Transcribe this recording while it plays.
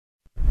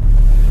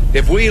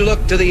if we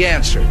look to the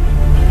answer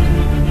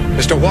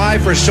as to why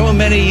for so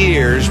many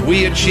years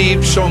we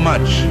achieved so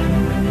much,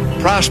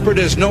 prospered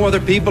as no other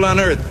people on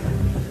earth,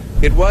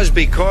 it was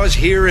because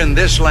here in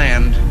this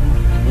land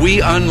we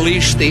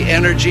unleashed the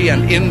energy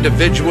and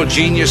individual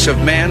genius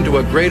of man to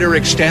a greater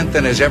extent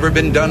than has ever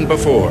been done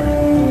before.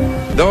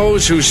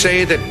 Those who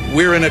say that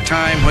we're in a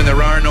time when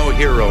there are no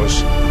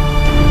heroes,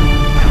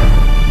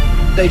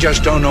 they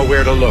just don't know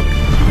where to look.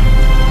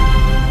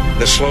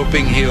 The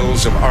sloping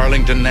hills of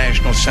Arlington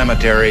National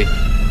Cemetery,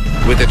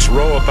 with its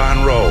row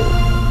upon row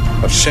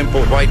of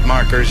simple white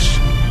markers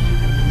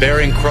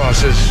bearing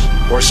crosses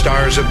or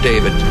stars of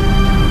David,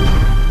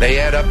 they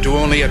add up to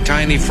only a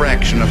tiny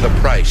fraction of the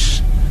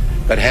price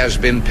that has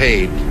been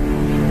paid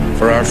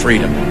for our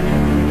freedom.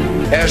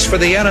 As for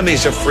the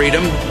enemies of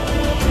freedom,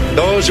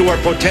 those who are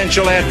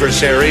potential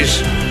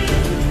adversaries,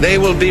 they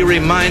will be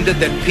reminded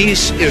that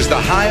peace is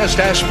the highest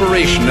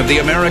aspiration of the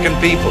American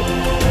people.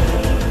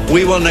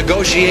 We will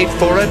negotiate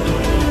for it,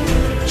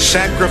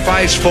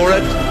 sacrifice for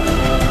it.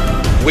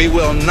 We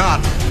will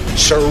not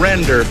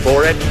surrender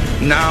for it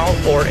now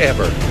or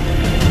ever.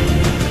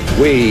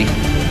 We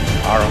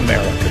are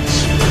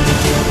Americans.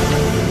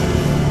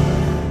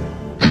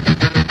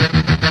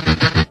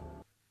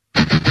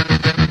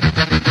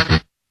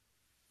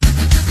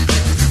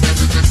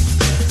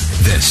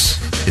 This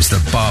is the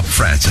Bob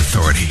Frantz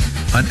Authority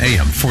on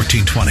AM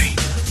 1420.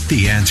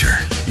 The Answer.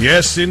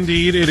 Yes,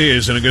 indeed it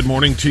is. And a good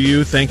morning to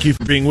you. Thank you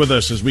for being with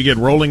us as we get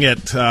rolling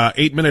at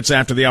 8 minutes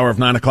after the hour of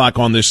 9 o'clock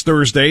on this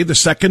Thursday, the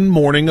second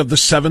morning of the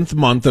 7th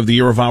month of the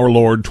year of our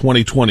Lord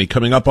 2020.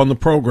 Coming up on the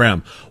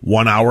program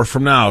 1 hour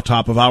from now,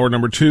 top of hour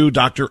number 2,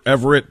 Dr.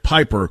 Everett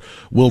Piper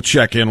will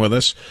check in with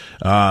us.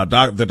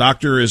 The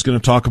doctor is going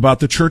to talk about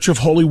the Church of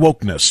Holy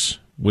Wokeness,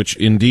 which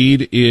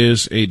indeed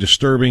is a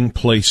disturbing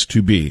place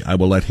to be. I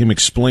will let him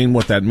explain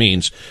what that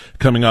means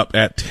coming up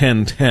at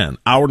 10:10.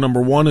 Hour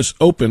number 1 is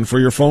open for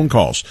your phone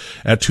calls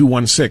at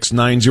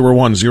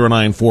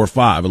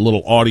 216-901-0945. A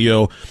little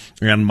audio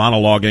and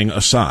monologuing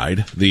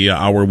aside, the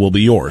hour will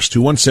be yours.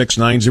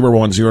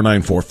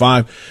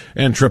 216-901-0945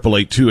 and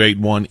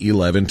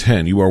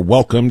 888-281-1110. You are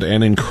welcomed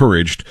and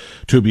encouraged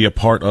to be a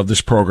part of this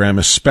program,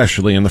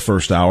 especially in the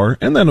first hour.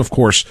 And then, of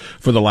course,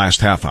 for the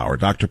last half hour.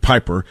 Dr.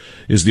 Piper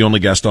is the only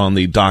guest on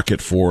the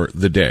docket for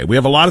the day. We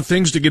have a lot of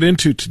things to get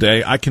into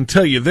today. I can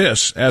tell you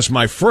this, as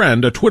my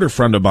friend, a Twitter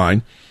friend of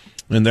mine,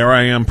 and there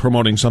I am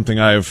promoting something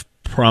I have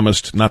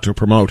promised not to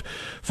promote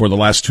for the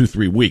last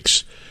 2-3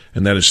 weeks,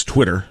 and that is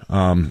Twitter.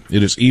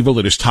 It is evil,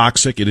 it is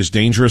toxic, it is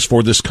dangerous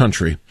for this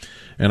country,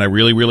 and I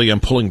really, really am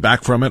pulling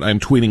back from it. I'm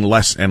tweeting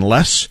less and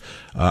less.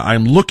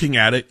 I'm looking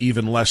at it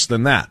even less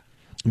than that.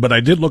 But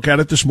I did look at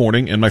it this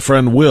morning, and my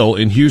friend Will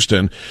in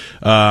Houston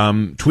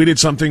tweeted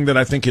something that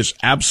I think is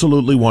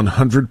absolutely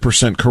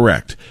 100%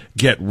 correct.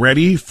 Get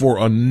ready for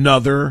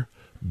another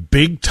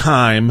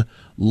big-time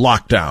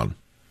lockdown,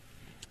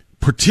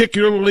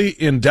 particularly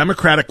in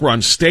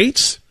Democratic-run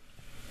states,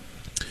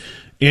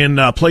 in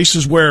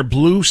places where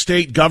blue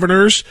state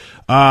governors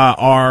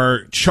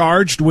are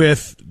charged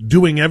with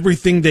doing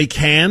everything they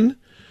can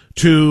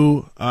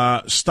to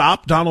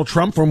stop Donald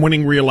Trump from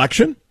winning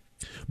re-election.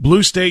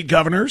 Blue state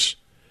governors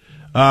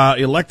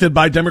elected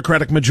by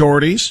Democratic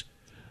majorities,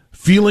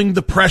 feeling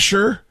the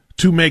pressure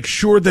to make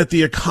sure that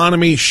the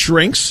economy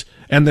shrinks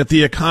and that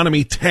the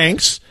economy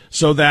tanks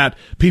so that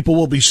people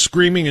will be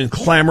screaming and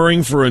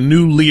clamoring for a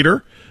new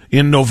leader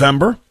in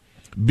November.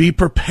 Be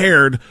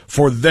prepared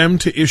for them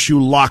to issue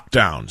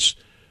lockdowns,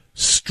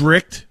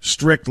 strict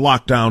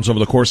lockdowns over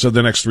the course of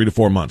the next 3 to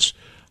 4 months.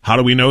 How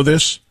do we know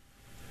this?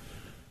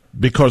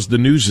 Because the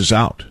news is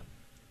out.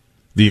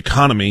 The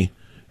economy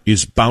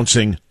is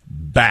bouncing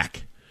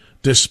back,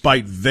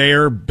 despite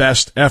their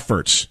best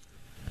efforts.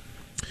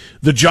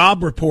 The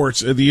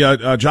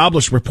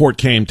jobless report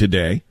came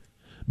today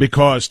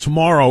because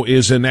tomorrow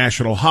is a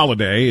national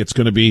holiday. It's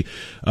going to be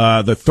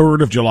the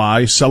 3rd of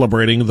July,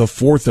 celebrating the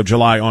 4th of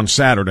July on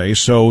Saturday.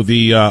 So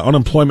the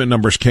unemployment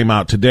numbers came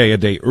out today, a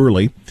day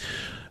early,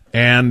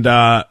 and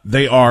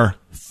they are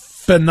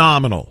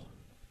phenomenal.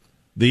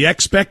 The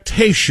estimate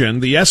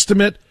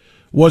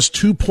was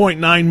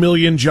 2.9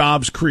 million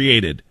jobs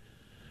created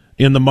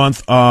in the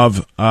month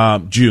of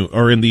June,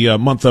 or in the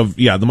month of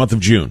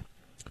June.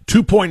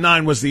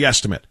 2.9 was the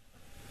estimate.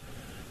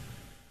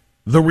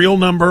 The real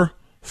number,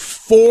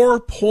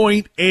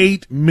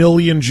 4.8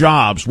 million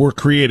jobs were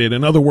created.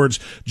 In other words,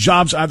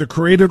 jobs either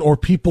created or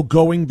people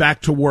going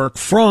back to work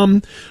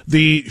from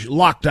the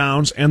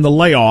lockdowns and the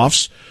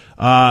layoffs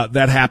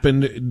that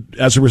happened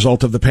as a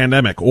result of the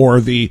pandemic, or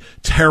the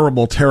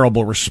terrible,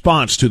 terrible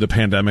response to the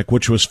pandemic,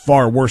 which was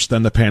far worse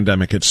than the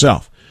pandemic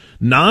itself.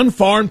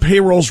 Non-farm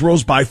payrolls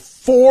rose by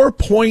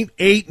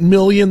 4.8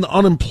 million. The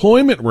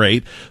unemployment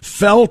rate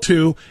fell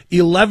to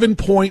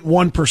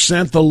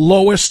 11.1%, the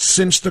lowest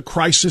since the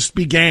crisis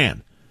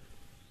began,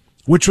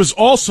 which was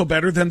also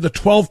better than the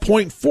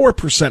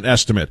 12.4%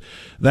 estimate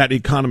that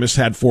economists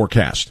had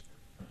forecast.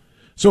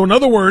 So in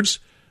other words,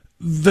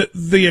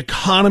 the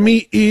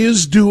economy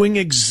is doing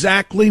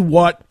exactly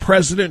what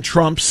President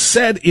Trump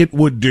said it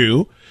would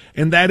do,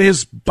 and that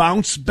is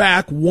bounce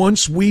back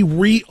once we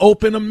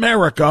reopen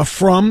America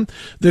from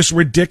this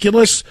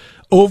ridiculous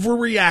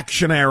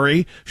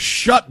overreactionary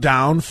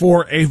shutdown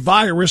for a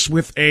virus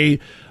with a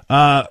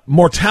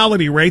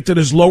mortality rate that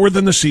is lower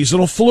than the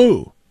seasonal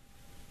flu.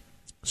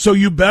 So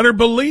you better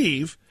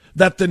believe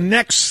that the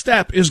next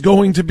step is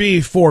going to be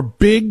for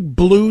big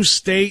blue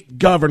state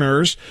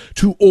governors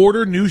to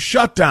order new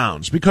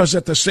shutdowns, because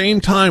at the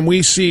same time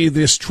we see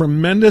this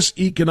tremendous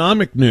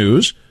economic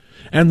news,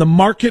 and the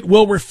market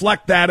will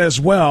reflect that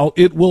as well.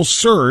 It will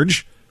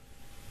surge.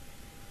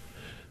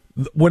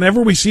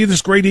 Whenever we see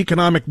this great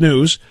economic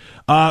news,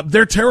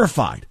 they're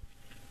terrified.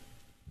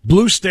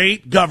 Blue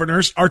state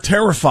governors are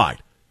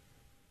terrified.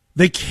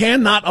 They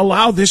cannot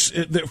allow this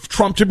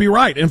Trump to be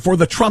right, and for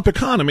the Trump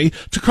economy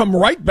to come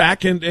right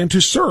back and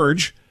to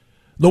surge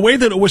the way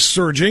that it was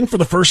surging for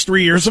the first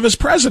 3 years of his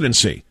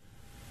presidency.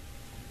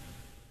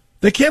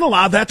 They can't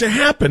allow that to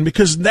happen,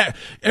 because that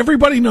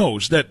everybody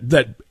knows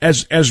that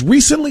as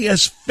recently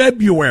as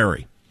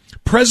February,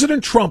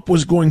 President Trump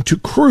was going to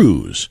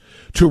cruise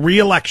to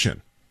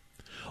re-election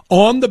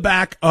on the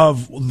back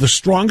of the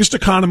strongest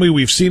economy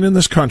we've seen in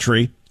this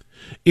country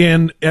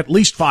in at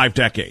least 5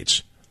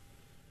 decades.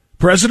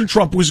 President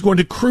Trump was going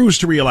to cruise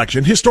to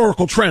re-election.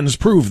 Historical trends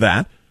prove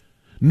that.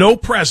 No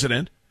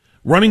president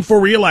running for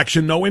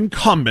re-election, no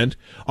incumbent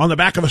on the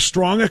back of a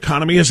strong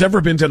economy has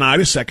ever been denied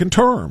a second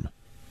term.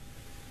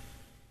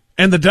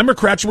 And the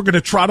Democrats were going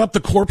to trot up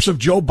the corpse of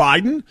Joe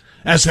Biden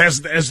as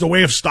the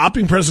way of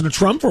stopping President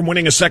Trump from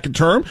winning a second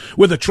term,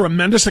 with a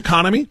tremendous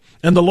economy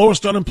and the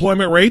lowest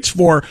unemployment rates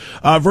for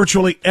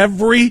virtually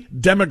every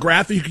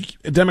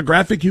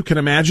demographic you can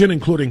imagine,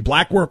 including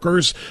black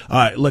workers,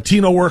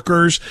 Latino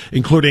workers,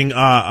 including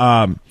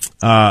the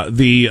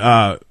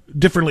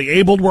differently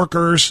abled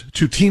workers,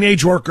 to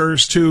teenage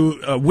workers,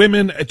 to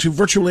women, to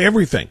virtually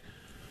everything.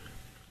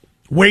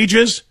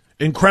 Wages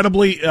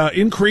incredibly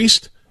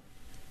increased.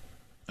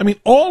 I mean,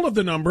 all of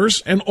the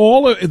numbers and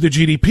all of the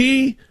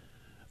GDP,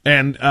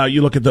 and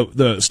you look at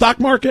the stock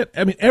market,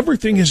 I mean,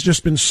 everything has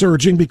just been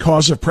surging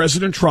because of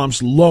President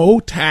Trump's low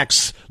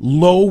tax,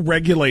 low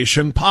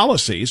regulation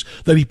policies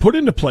that he put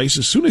into place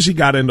as soon as he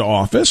got into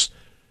office.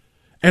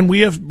 And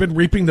we have been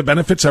reaping the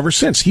benefits ever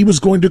since. He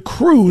was going to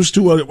cruise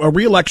to a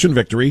re-election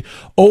victory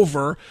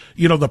over,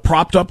 the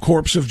propped up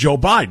corpse of Joe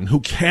Biden,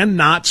 who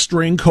cannot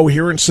string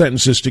coherent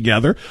sentences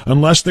together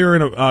unless they're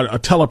in a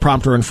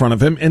teleprompter in front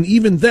of him. And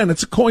even then,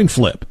 it's a coin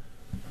flip.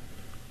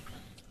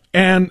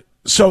 And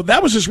so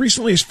that was as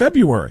recently as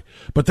February.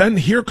 But then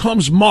here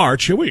comes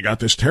March. Here we got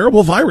this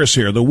terrible virus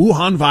here, the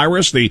Wuhan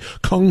virus, the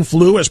Kung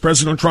flu, as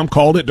President Trump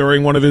called it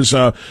during one of his,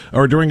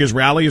 during his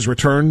rally, his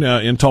return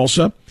in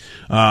Tulsa.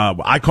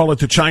 I call it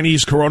the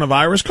Chinese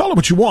coronavirus. Call it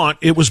what you want.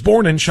 It was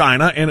born in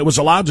China, and it was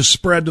allowed to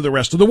spread to the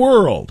rest of the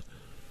world,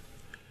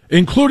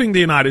 including the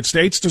United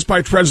States,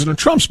 despite President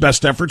Trump's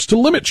best efforts to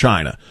limit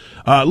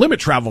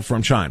travel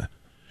from China.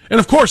 And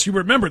of course, you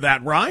remember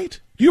that, right?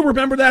 Do you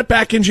remember that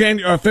back in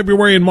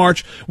February and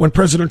March, when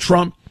President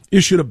Trump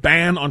issued a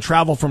ban on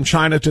travel from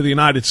China to the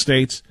United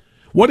States?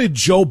 What did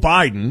Joe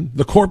Biden,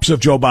 the corpse of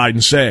Joe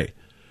Biden, say?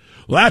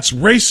 Well, that's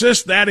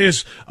racist. That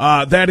is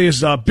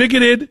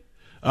bigoted.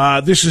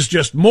 This is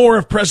just more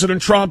of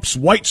President Trump's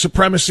white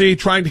supremacy,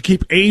 trying to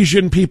keep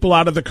Asian people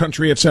out of the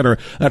country, etc.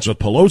 That's what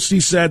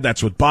Pelosi said.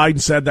 That's what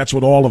Biden said. That's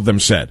what all of them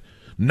said.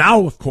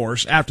 Now, of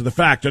course, after the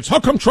fact, it's how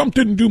come Trump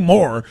didn't do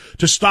more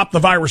to stop the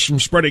virus from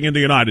spreading in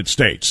the United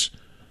States?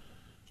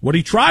 What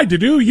he tried to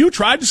do, you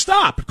tried to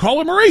stop.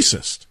 Call him a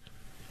racist.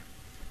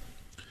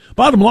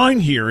 Bottom line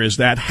here is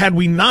that had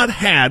we not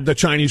had the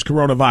Chinese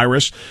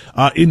coronavirus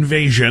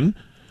invasion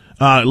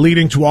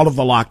leading to all of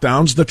the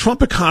lockdowns, the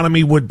Trump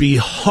economy would be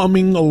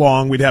humming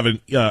along. We'd have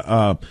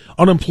an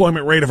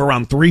unemployment rate of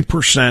around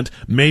 3%,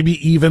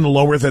 maybe even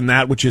lower than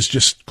that, which is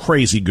just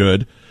crazy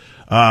good.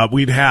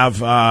 We'd have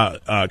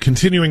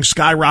continuing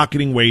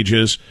skyrocketing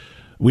wages.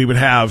 We would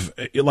have,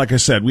 like I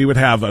said, we would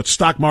have a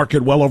stock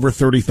market well over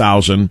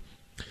 30,000.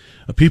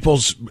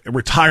 People's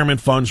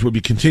retirement funds would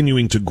be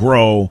continuing to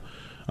grow.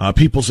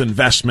 People's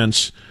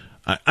investments.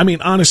 I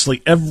mean,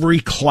 honestly, every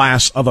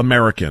class of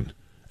American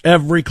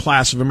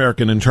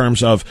in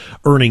terms of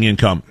earning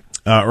income,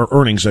 or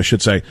earnings, I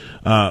should say,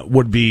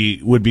 would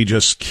be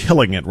just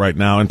killing it right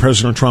now. And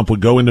President Trump would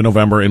go into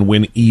November and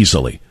win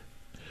easily.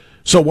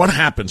 So what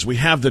happens? We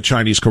have the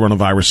Chinese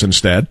coronavirus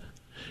instead.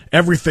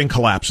 Everything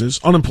collapses.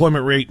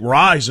 Unemployment rate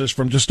rises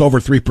from just over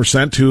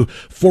 3% to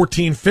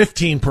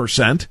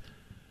 15%,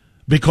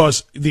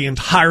 because the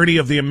entirety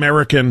of the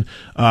American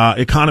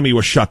economy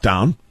was shut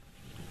down,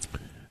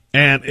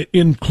 and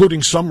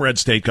including some red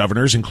state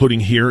governors, including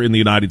here in the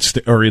United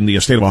States, or in the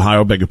state of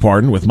Ohio, beg your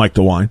pardon, with Mike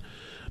DeWine.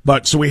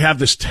 But so we have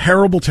this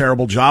terrible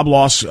job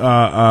loss,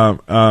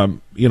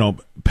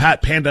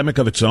 pandemic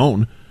of its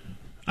own.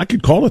 I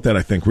could call it that.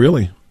 I think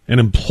really an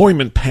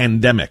employment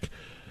pandemic,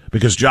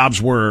 because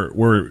jobs were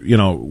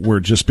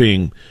just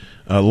being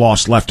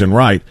lost left and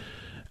right.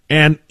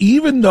 And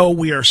even though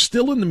we are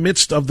still in the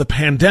midst of the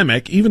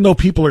pandemic, even though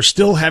people are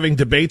still having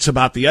debates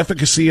about the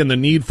efficacy and the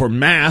need for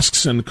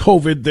masks and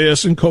COVID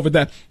this and COVID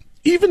that,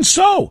 even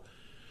so,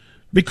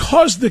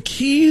 because the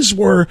keys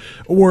were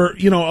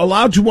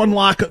allowed to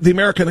unlock the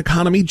American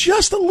economy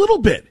just a little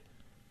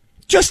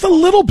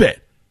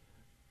bit,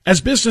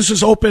 as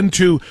businesses open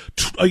to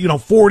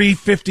 40,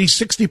 50,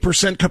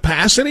 60%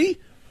 capacity,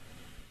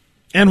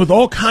 and with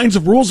all kinds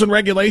of rules and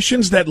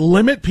regulations that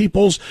limit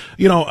people's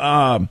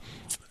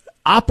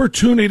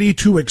opportunity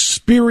to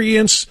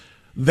experience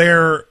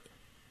their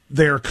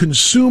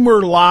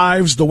consumer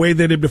lives the way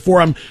they did before.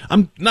 I'm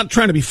not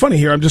trying to be funny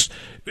here.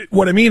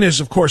 What I mean is,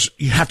 of course,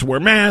 you have to wear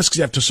masks,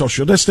 you have to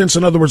social distance.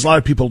 In other words, a lot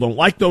of people don't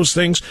like those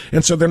things,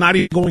 and so they're not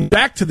even going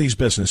back to these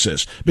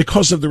businesses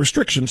because of the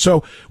restrictions.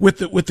 So with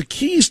the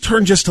keys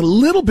turned just a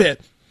little bit,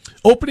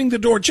 opening the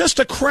door just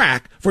a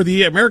crack for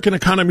the American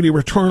economy to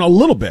return a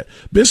little bit,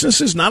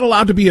 businesses not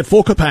allowed to be at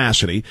full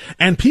capacity,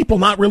 and people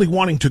not really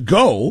wanting to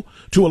go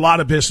to a lot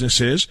of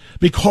businesses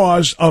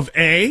because of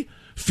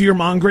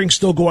fear-mongering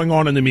still going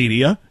on in the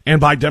media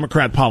and by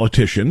Democrat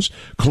politicians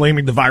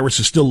claiming the virus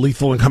is still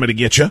lethal and coming to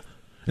get you,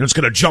 and it's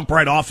going to jump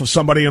right off of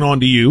somebody and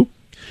onto you.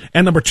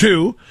 And number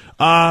two,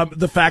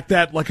 the fact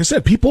that, like I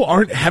said, people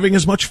aren't having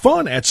as much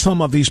fun at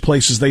some of these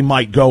places they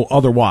might go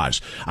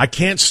otherwise. I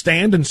can't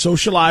stand and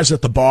socialize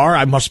at the bar.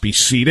 I must be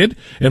seated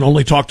and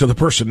only talk to the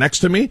person next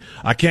to me.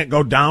 I can't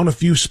go down a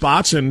few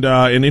spots and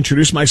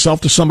introduce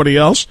myself to somebody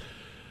else.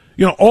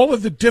 All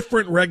of the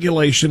different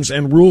regulations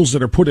and rules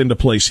that are put into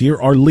place here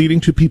are leading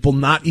to people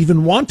not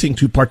even wanting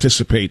to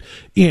participate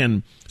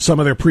in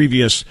some of their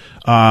previous,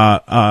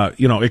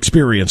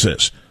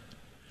 experiences.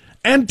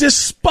 And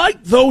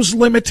despite those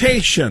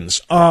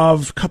limitations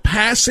of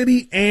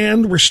capacity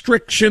and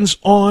restrictions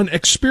on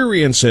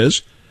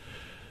experiences,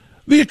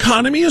 the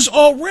economy is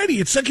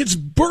already, it's like it's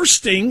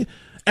bursting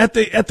at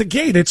the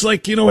gate. It's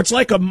like, it's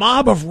like a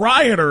mob of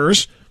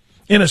rioters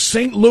in a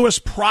St. Louis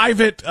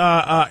private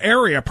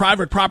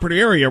property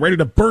area, ready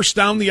to burst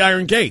down the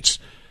iron gates.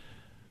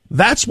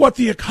 That's what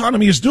the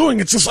economy is doing.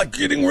 It's just like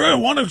getting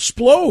ready, want to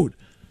explode.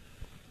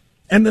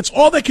 And that's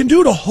all they can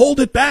do to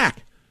hold it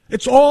back.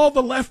 It's all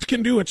the left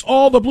can do. It's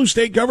all the blue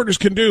state governors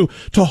can do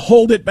to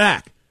hold it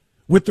back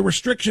with the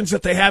restrictions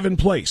that they have in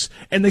place.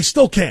 And they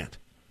still can't.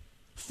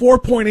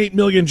 4.8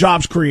 million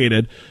jobs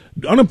created.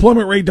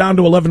 Unemployment rate down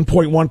to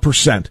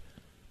 11.1%.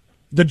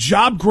 The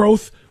job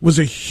growth was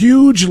a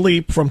huge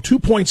leap from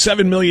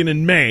 2.7 million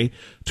in May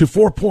to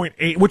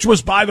 4.8, which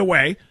was, by the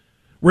way,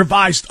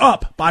 revised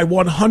up by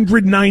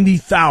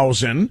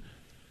 190,000.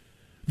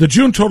 The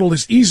June total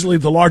is easily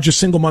the largest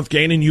single-month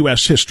gain in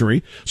U.S.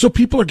 history. So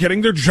people are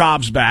getting their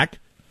jobs back.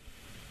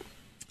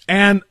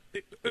 And,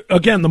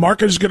 again, the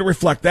market is going to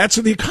reflect that.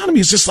 So the economy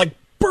is just like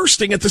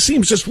bursting at the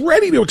seams, just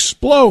ready to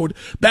explode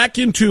back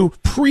into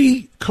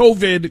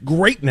pre-COVID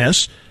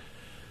greatness,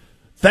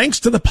 thanks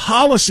to the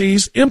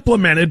policies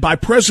implemented by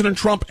President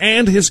Trump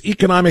and his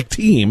economic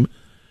team.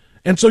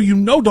 And so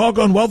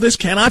doggone well, this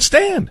cannot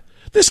stand.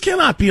 This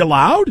cannot be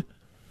allowed.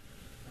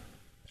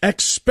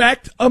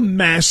 Expect a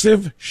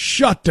massive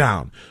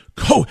shutdown.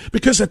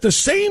 Because at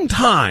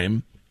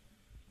the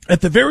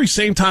very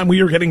same time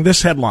we are getting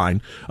this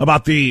headline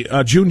about the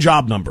June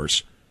job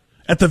numbers,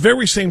 at the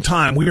very same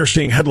time we are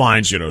seeing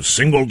headlines,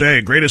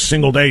 greatest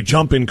single day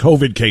jump in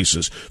COVID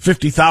cases,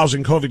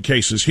 50,000 COVID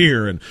cases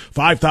here and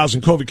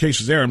 5,000 COVID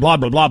cases there and blah,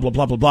 blah, blah, blah,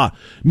 blah, blah, blah.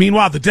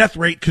 Meanwhile, the death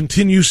rate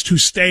continues to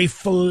stay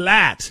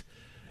flat.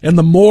 And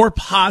the more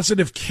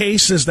positive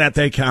cases that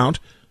they count,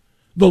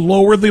 the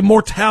lower the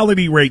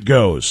mortality rate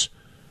goes.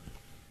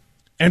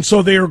 And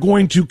so they are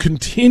going to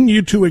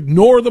continue to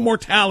ignore the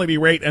mortality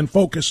rate and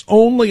focus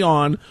only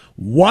on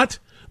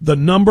the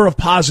number of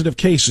positive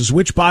cases,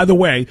 which, by the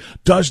way,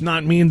 does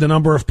not mean the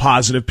number of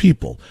positive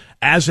people,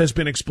 as has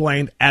been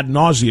explained ad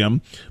nauseum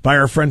by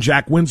our friend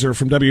Jack Windsor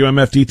from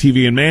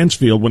WMFD-TV in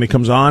Mansfield when he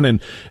comes on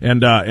and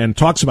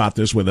talks about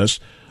this with us.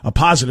 A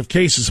positive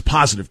case is a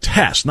positive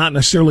test, not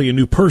necessarily a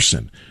new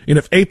person. And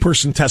if a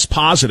person tests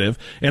positive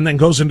and then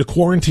goes into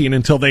quarantine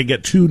until they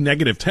get 2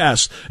 negative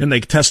tests and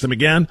they test them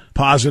again,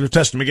 positive,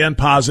 test them again,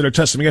 positive,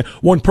 test them again,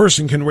 one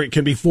person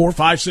can be 4,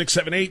 5, 6,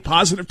 7, 8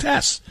 positive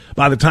tests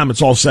by the time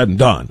it's all said and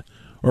done,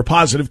 or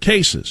positive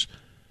cases.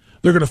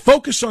 They're going to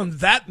focus on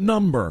that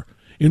number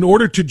in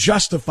order to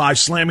justify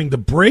slamming the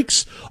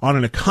brakes on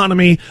an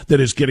economy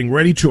that is getting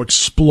ready to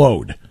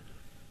explode.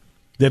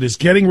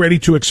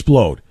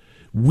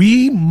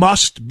 We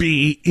must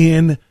be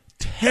in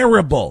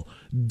terrible,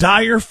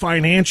 dire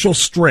financial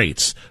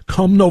straits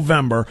come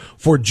November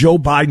for Joe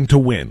Biden to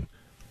win.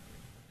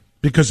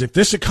 Because if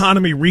this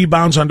economy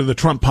rebounds under the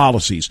Trump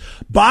policies,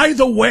 by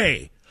the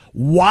way,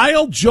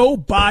 while Joe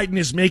Biden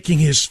is making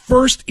his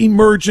first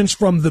emergence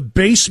from the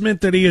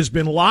basement that he has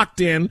been locked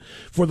in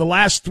for the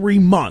last 3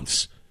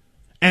 months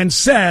and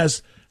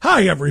says,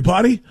 "Hi,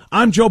 everybody.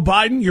 I'm Joe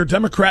Biden, your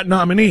Democrat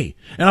nominee.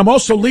 And I'm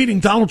also leading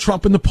Donald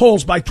Trump in the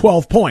polls by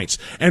 12 points.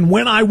 And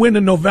when I win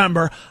in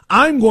November,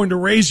 I'm going to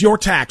raise your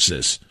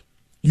taxes,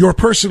 your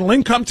personal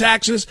income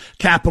taxes,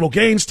 capital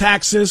gains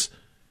taxes,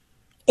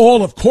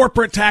 all of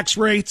corporate tax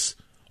rates.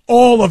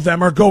 All of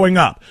them are going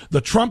up.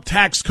 The Trump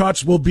tax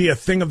cuts will be a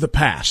thing of the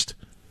past."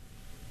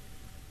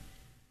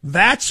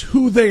 That's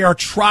who they are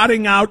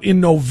trotting out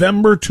in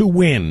November to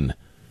win.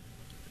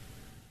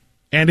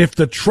 And if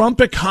the Trump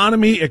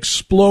economy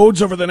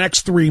explodes over the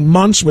next 3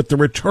 months with the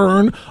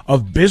return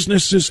of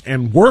businesses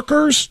and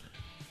workers,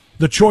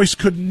 the choice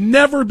could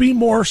never be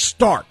more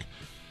stark.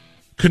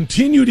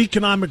 Continued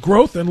economic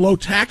growth and low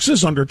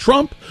taxes under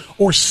Trump,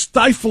 or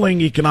stifling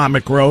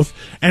economic growth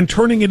and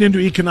turning it into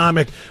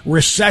economic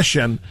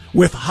recession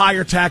with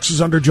higher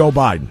taxes under Joe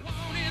Biden.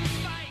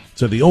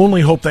 So the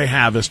only hope they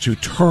have is to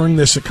turn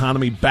this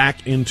economy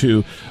back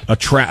into a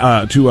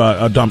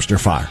dumpster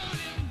fire.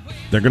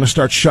 They're going to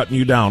start shutting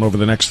you down over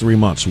the next 3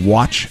 months.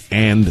 Watch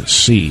and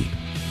see.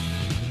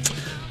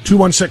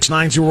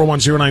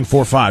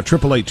 216-901-0945,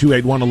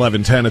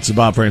 888-281-1110. It's the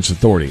Bob Frantz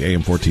Authority,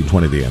 AM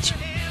 1420, The Answer.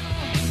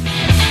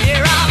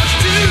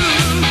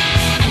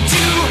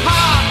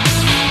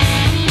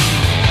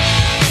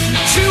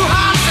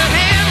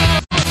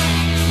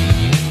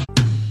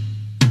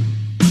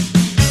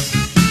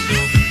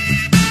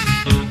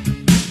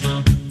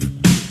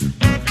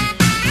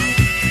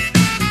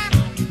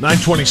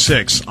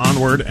 926,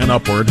 onward and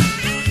upward.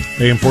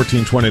 AM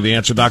 1420, The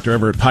Answer. Dr.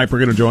 Everett Piper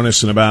going to join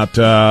us in about,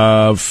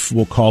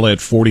 we'll call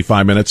it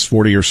 45 minutes,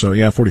 40 or so.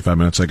 Yeah, 45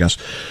 minutes, I guess,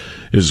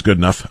 is good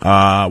enough.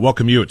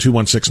 Welcome you at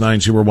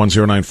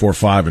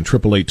 216-901-0945 and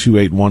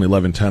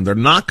 888-281-1110. They're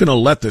not going to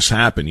let this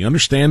happen. You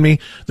understand me?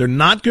 They're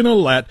not going to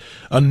let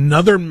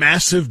another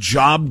massive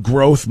job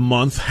growth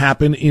month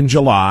happen in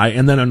July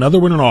and then another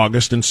one in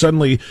August, and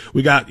suddenly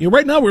we got,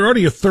 right now we're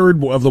already a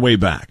third of the way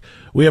back.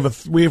 We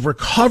have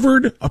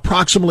recovered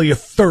approximately a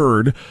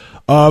third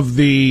of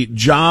the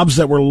jobs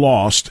that were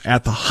lost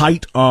at the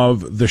height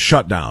of the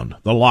shutdown,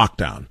 the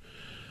lockdown.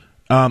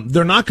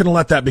 They're not going to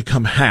let that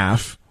become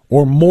half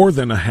or more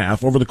than a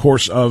half over the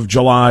course of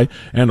July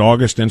and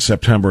August and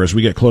September as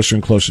we get closer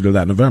and closer to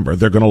that November.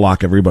 They're going to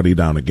lock everybody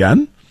down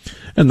again.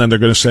 And then they're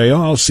going to say,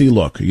 oh, see,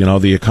 look,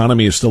 the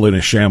economy is still in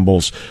a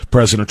shambles.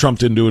 President Trump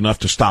didn't do enough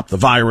to stop the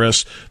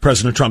virus.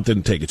 President Trump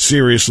didn't take it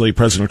seriously.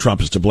 President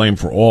Trump is to blame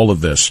for all of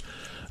this.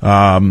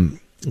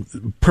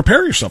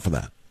 Prepare yourself for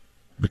that,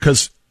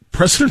 because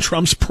President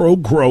Trump's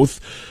pro-growth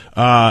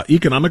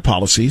economic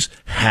policies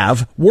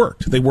have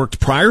worked. They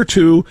worked prior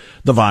to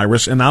the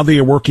virus, and now they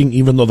are working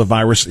even though the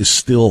virus is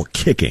still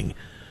kicking.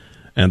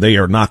 And they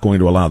are not going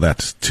to allow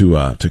that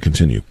to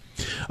continue.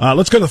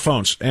 Let's go to the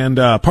phones. And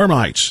Parma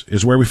Heights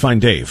is where we find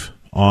Dave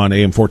on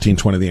AM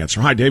 1420, The Answer.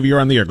 Hi, Dave, you're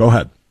on the air. Go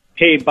ahead.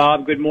 Hey,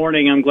 Bob, good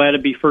morning. I'm glad to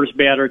be first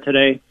batter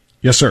today.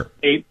 Yes, sir.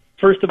 Hey,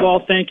 first of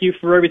all, thank you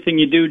for everything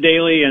you do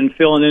daily and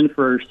filling in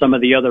for some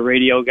of the other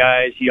radio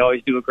guys. You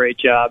always do a great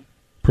job.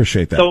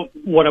 Appreciate that. So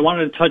what I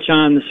wanted to touch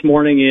on this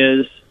morning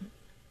is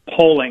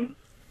polling.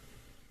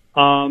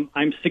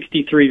 I'm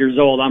 63 years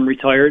old. I'm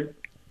retired.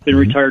 Been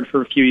retired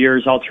for a few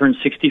years. I'll turn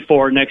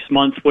 64 next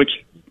month, which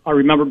I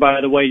remember, by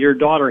the way, your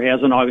daughter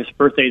has an August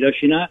birthday, does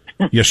she not?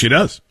 Yes, she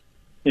does.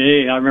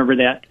 Hey, I remember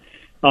that.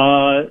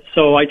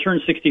 So I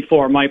turned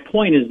 64. My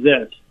point is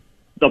this.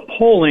 The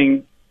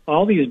polling,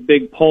 all these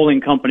big polling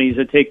companies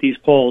that take these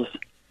polls,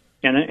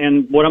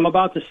 and what I'm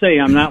about to say,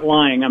 I'm not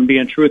lying. I'm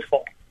being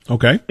truthful.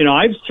 Okay.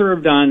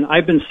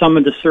 I've been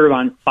summoned to serve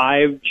on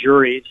 5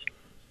 juries.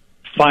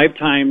 5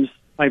 times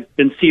I've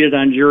been seated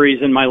on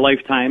juries in my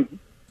lifetime,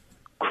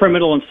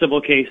 criminal and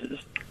civil cases.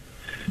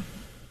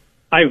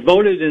 I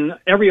voted in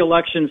every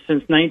election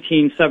since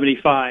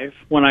 1975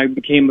 when I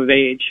became of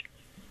age.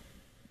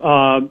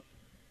 And,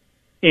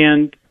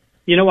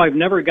 I've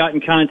never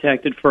gotten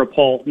contacted for a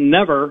poll.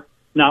 Never,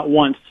 not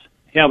once,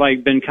 have I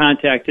been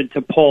contacted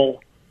to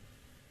poll.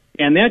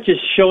 And that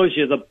just shows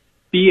you the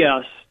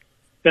BS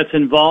that's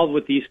involved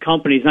with these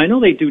companies. And I know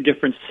they do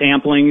different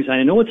samplings.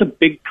 I know it's a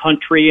big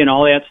country and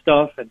all that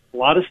stuff, and a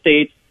lot of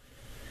states.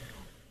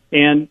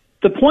 And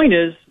the point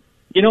is,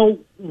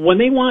 when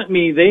they want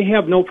me, they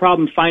have no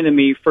problem finding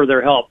me for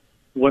their help,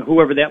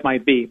 whoever that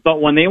might be.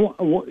 But when they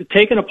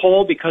taking a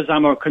poll because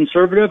I'm a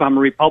conservative, I'm a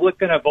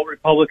Republican, I vote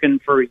Republican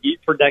for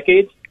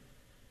decades.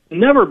 I've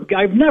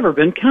never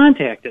been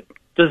contacted.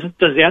 Does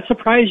that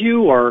surprise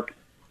you, or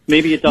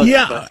maybe it doesn't?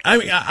 Yeah,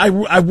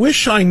 I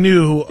wish I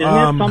knew. Isn't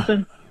that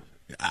something?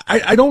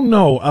 I don't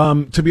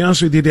know, to be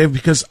honest with you, Dave,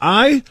 because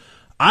I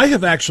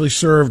have actually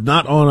served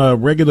not on a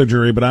regular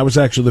jury, but I was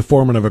actually the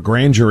foreman of a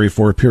grand jury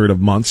for a period of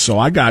months. So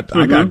I got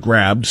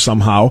grabbed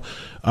somehow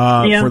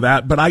for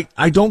that. But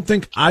I don't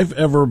think I've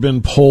ever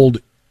been polled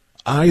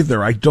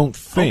either. I don't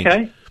think.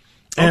 Okay.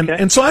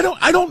 And so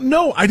I don't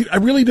know. I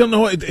really don't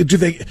know. Do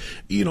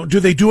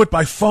they do it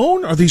by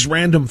phone? Are these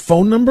random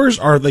phone numbers?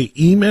 Are they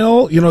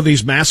email?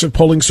 These massive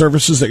polling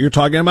services that you're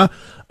talking about.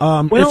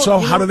 If so,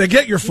 how do they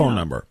get your phone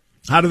number?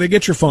 How do they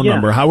get your phone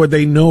number? How would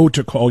they know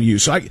to call you?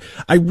 So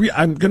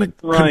I'm going to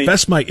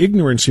confess my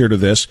ignorance here to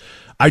this.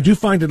 I do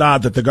find it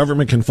odd that the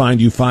government can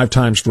find you 5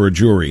 times for a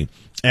jury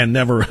and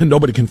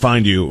nobody can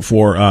find you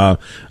for a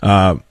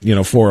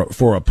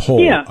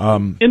poll. Yeah,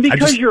 and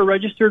because you're a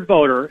registered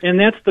voter, and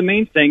that's the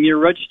main thing. You're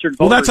a registered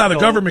voter. Well, that's how the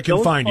government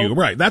can find you,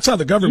 right? That's how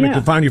the government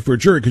can find you for a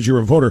jury, because you're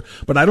a voter.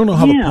 But I don't know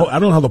how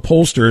the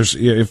pollsters,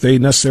 if they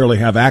necessarily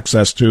have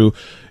access to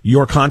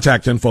your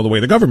contact info the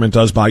way the government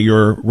does by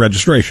your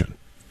registration.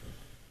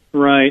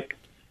 Right,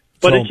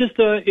 but it's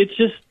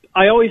just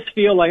I always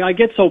feel like I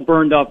get so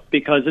burned up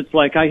because it's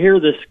like I hear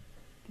this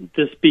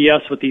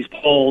BS with these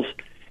polls,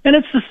 and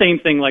it's the same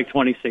thing like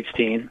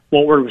 2016,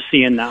 what we're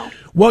seeing now.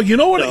 Well, you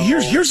know what? So,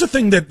 here's the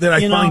thing that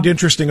I find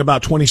interesting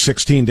about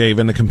 2016, Dave,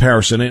 in the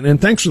comparison, and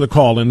thanks for the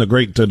call and the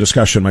great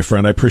discussion, my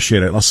friend. I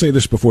appreciate it. I'll say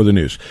this before the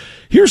news.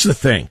 Here's the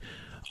thing.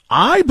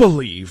 I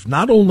believe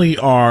not only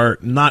are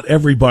not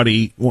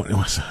everybody,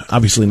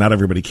 obviously not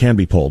everybody can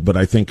be polled, but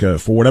I think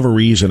for whatever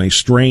reason, a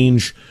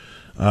strange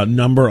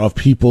number of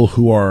people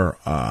who are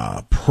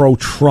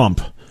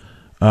pro-Trump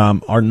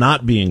are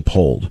not being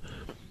polled.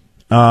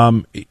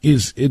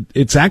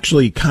 It's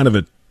actually kind of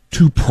a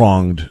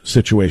two-pronged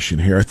situation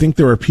here. I think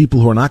there are people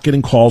who are not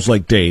getting calls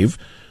like Dave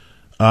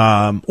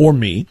or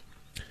me,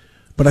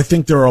 but I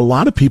think there are a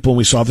lot of people, and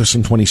we saw this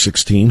in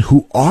 2016,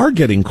 who are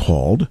getting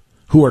called,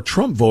 who are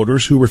Trump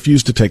voters who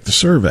refuse to take the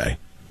survey.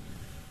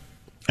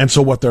 And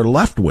so what they're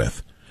left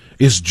with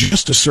is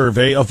just a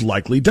survey of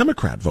likely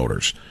Democrat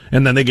voters.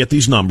 And then they get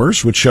these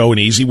numbers, which show an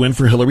easy win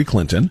for Hillary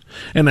Clinton.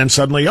 And then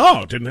suddenly,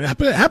 it didn't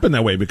happen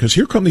that way, because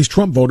here come these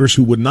Trump voters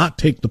who would not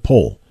take the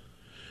poll.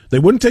 They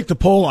wouldn't take the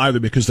poll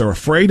either because they're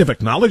afraid of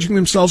acknowledging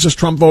themselves as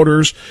Trump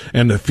voters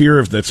and the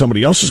fear that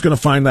somebody else is going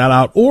to find that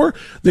out, or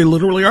they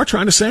literally are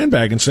trying to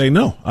sandbag and say,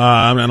 no,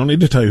 I don't need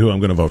to tell you who I'm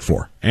going to vote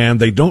for.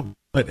 And they don't.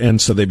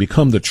 And so they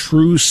become the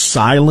true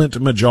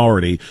silent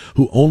majority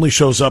who only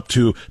shows up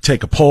to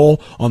take a poll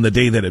on the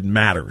day that it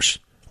matters,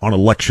 on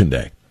Election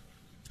Day.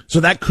 So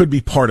that could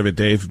be part of it,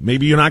 Dave.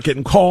 Maybe you're not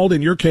getting called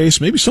in your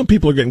case. Maybe some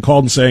people are getting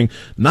called and saying,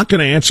 not going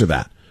to answer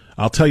that.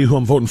 I'll tell you who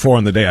I'm voting for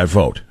on the day I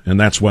vote. And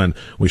that's when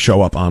we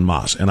show up en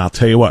masse. And I'll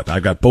tell you what, I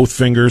got both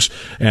fingers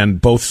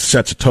and both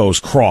sets of toes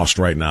crossed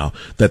right now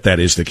that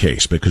is the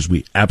case, because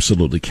we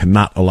absolutely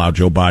cannot allow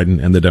Joe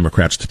Biden and the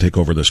Democrats to take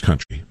over this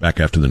country. Back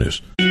after the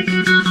news.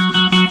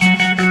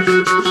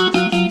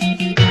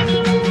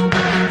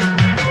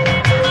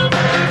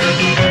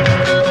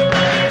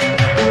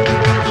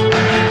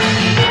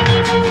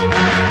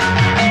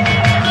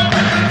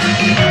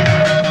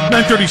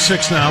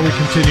 .36 now. We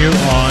continue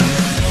on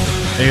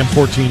AM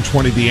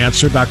 1420, The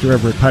Answer. Dr.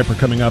 Everett Piper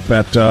coming up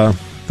at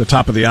the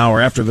top of the hour,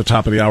 after the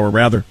top of the hour,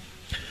 rather.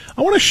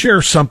 I want to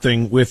share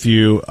something with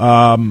you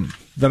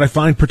that I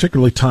find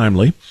particularly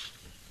timely.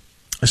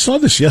 I saw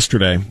this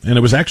yesterday, and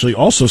it was actually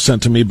also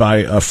sent to me by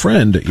a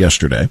friend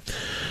yesterday.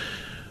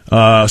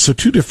 So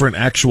two different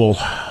actual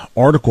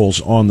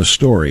articles on the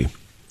story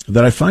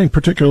that I find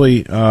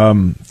particularly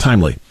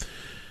timely.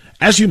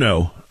 As you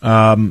know,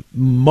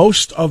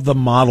 most of the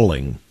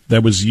modeling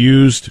that was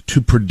used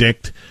to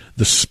predict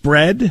the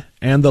spread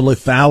and the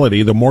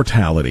lethality, the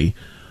mortality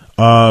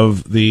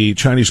of the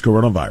Chinese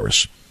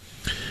coronavirus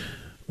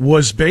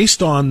was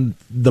based on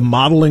the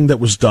modeling that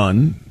was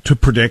done to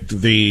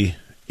predict the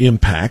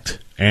impact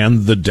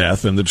and the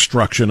death and the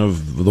destruction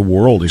of the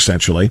world,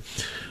 essentially,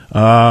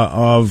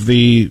 of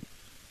the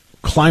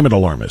climate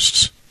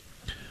alarmists.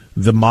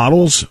 The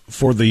models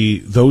for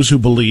those who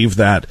believe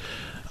that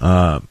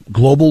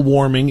global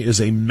warming is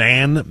a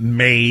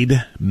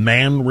man-made,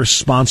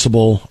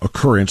 man-responsible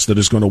occurrence that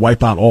is going to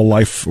wipe out all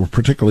life, or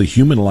particularly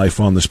human life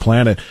on this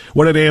planet.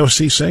 What did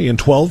AOC say? In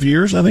 12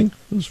 years, I think,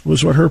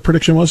 was what her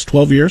prediction was,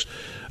 12 years.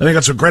 I think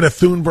that's what Greta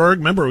Thunberg,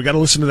 remember, we got to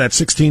listen to that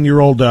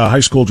 16-year-old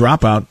high school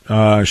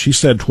dropout. She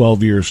said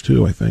 12 years,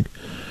 too, I think.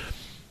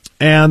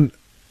 And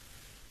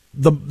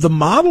the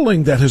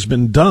modeling that has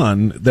been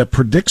done that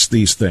predicts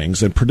these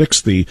things and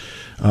predicts the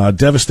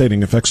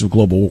devastating effects of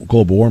global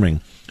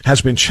warming has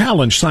been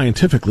challenged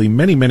scientifically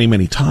many, many,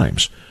 many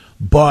times.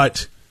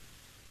 But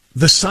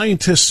the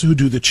scientists who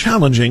do the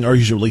challenging are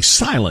usually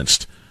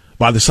silenced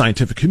by the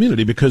scientific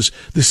community, because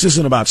this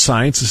isn't about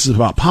science, this is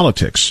about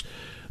politics.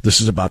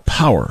 This is about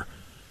power.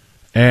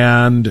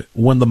 And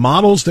when the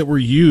models that were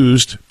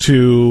used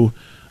to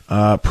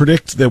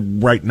predict that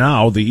right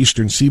now the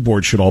eastern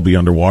seaboard should all be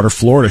underwater,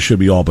 Florida should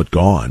be all but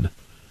gone,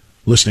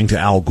 listening to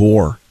Al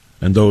Gore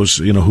and those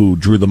who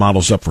drew the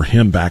models up for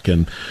him back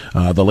in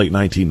the late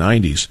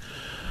 1990s,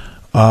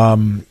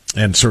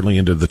 and certainly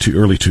into the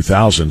early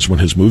 2000s when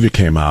his movie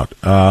came out.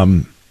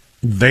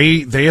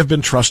 They have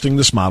been trusting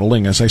this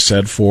modeling, as I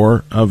said,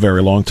 for a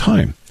very long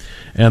time.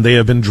 And they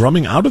have been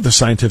drumming out of the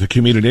scientific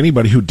community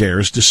anybody who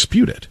dares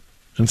dispute it.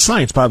 And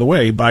science, by the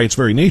way, by its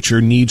very nature,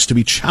 needs to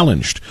be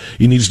challenged.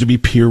 It needs to be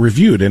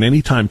peer-reviewed. And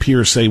any time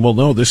peers say, well,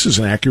 no, this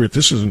isn't accurate,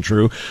 this isn't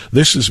true,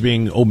 this is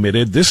being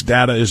omitted, this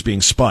data is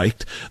being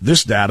spiked,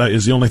 this data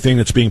is the only thing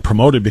that's being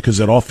promoted because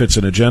it all fits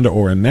an agenda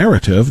or a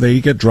narrative, they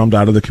get drummed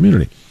out of the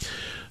community.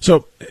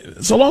 So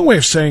it's a long way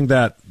of saying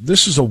that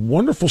this is a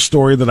wonderful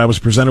story that I was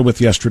presented with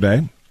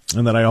yesterday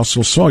and that I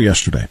also saw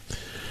yesterday.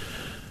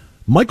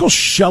 Michael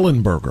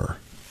Shellenberger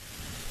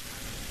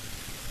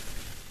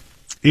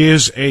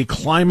is a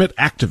climate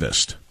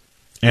activist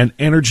and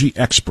energy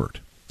expert.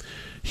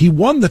 He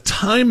won the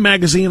Time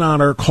magazine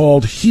honor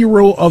called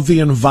Hero of the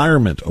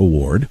Environment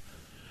Award,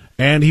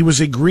 and he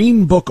was a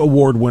Green Book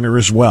Award winner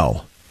as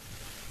well.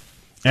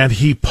 And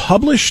he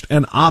published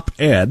an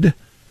op-ed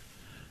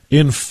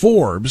in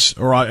Forbes,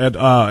 or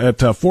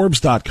at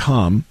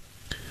Forbes.com,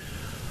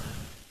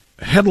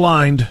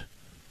 headlined,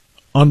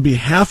 On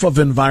behalf of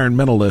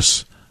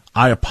environmentalists,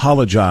 I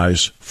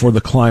apologize for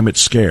the climate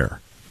scare.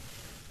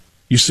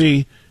 You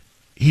see,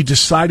 he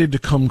decided to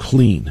come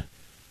clean,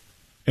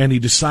 and he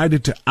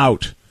decided to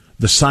out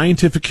the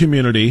scientific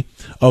community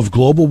of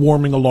global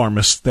warming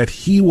alarmists that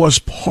he was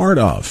part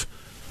of.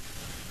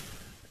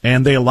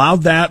 And they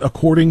allowed that,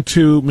 according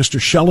to Mr.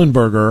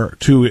 Shellenberger,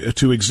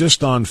 to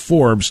exist on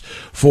Forbes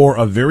for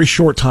a very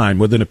short time.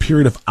 Within a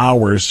period of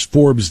hours,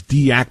 Forbes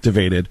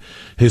deactivated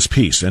his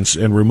piece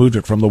and removed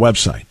it from the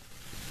website.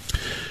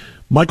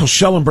 Michael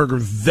Shellenberger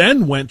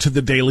then went to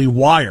the Daily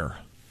Wire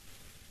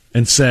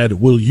and said,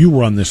 will you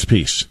run this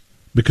piece?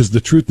 Because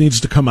the truth needs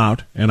to come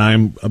out, and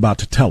I'm about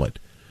to tell it.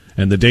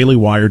 And the Daily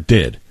Wire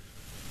did.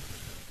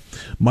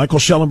 Michael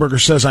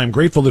Shellenberger says, I am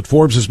grateful that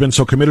Forbes has been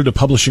so committed to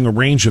publishing a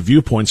range of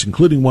viewpoints,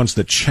 including ones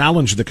that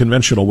challenge the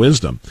conventional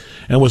wisdom,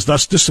 and was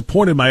thus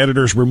disappointed my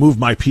editors removed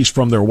my piece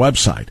from their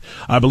website.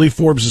 I believe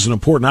Forbes is an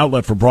important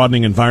outlet for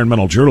broadening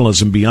environmental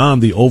journalism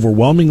beyond the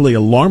overwhelmingly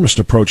alarmist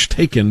approach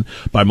taken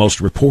by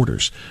most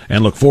reporters,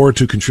 and look forward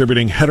to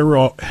contributing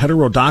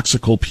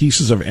heterodoxical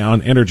pieces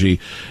on energy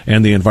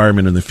and the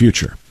environment in the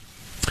future.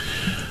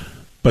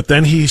 But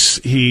then he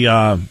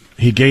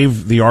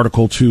gave the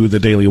article to the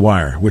Daily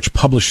Wire, which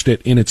published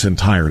it in its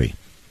entirety.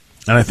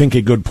 And I think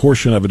a good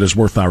portion of it is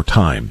worth our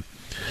time.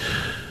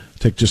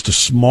 Take just a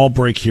small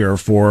break here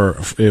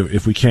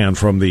if we can,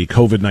 from the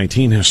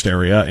COVID-19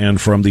 hysteria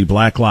and from the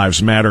Black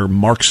Lives Matter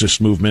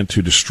Marxist movement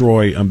to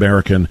destroy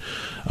American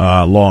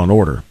law and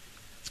order.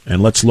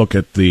 And let's look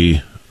at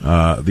the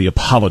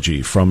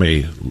apology from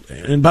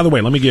and by the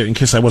way, let me give, in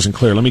case I wasn't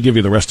clear, let me give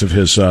you the rest of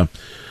his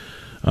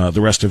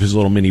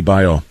little mini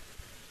bio.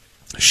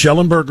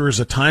 Shellenberger is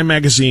a Time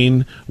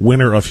magazine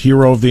winner of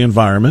Hero of the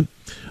Environment,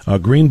 a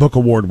Green Book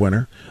Award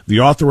winner,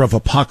 the author of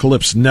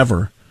Apocalypse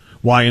Never,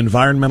 Why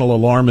Environmental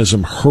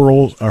Alarmism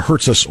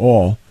Hurts Us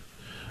All,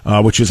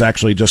 which is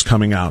actually just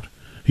coming out.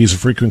 He's a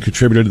frequent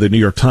contributor to the New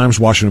York Times,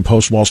 Washington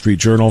Post, Wall Street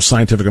Journal,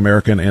 Scientific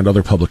American, and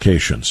other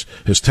publications.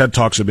 His TED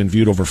Talks have been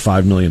viewed over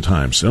 5 million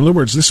times. In other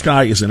words, this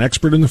guy is an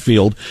expert in the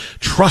field,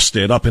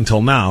 trusted up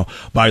until now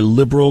by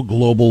liberal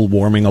global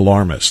warming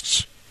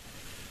alarmists.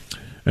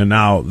 And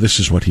now this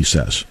is what he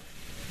says.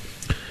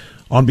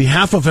 On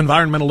behalf of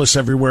environmentalists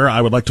everywhere,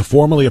 I would like to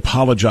formally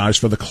apologize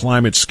for the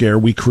climate scare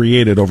we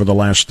created over the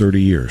last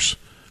 30 years.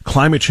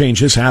 Climate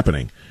change is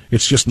happening.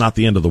 It's just not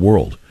the end of the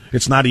world.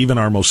 It's not even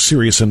our most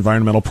serious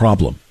environmental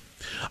problem.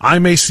 I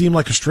may seem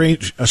like a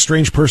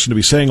strange person to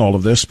be saying all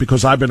of this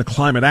because I've been a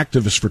climate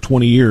activist for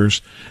 20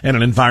 years and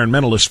an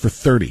environmentalist for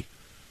 30.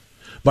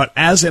 But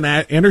as an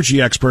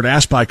energy expert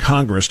asked by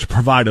Congress to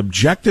provide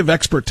objective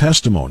expert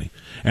testimony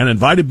and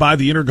invited by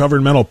the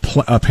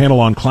Intergovernmental Panel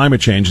on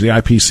Climate Change, the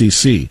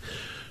IPCC,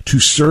 to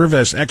serve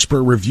as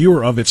expert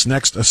reviewer of its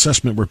next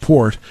assessment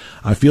report,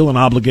 I feel an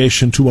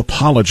obligation to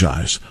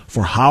apologize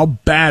for how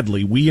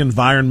badly we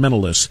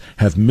environmentalists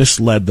have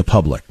misled the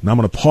public. Now I'm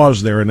going to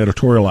pause there and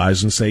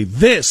editorialize and say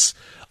this,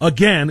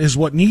 again, is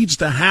what needs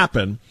to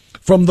happen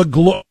from the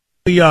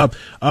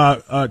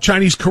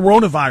Chinese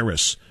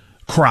coronavirus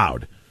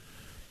crowd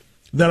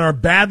that are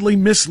badly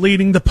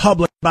misleading the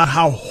public about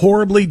how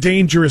horribly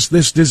dangerous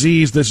this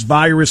disease, this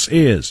virus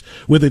is,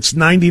 with its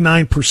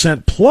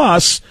 99%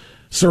 plus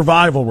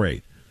survival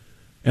rate.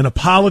 An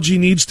apology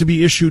needs to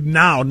be issued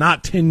now,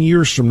 not 10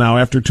 years from now,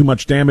 after too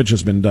much damage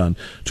has been done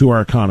to our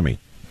economy.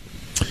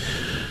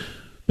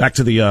 Back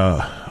to the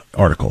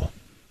article.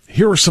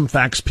 Here are some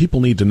facts people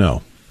need to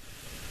know.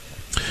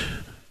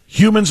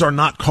 Humans are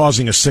not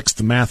causing a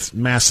sixth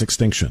mass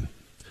extinction.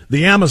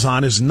 The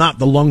Amazon is not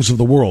the lungs of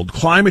the world.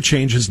 Climate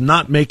change is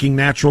not making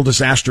natural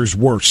disasters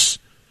worse.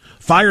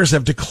 Fires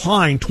have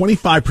declined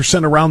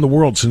 25% around the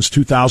world since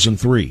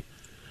 2003.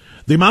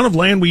 The amount of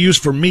land we use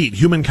for meat,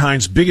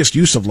 humankind's biggest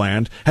use of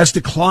land, has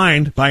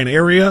declined by an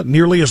area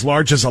nearly as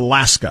large as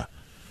Alaska.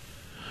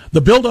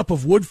 The buildup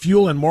of wood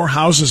fuel and more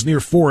houses near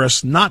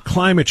forests, not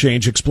climate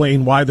change,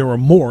 explain why there are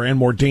more and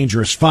more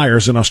dangerous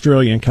fires in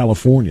Australia and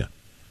California.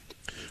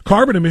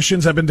 Carbon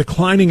emissions have been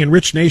declining in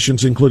rich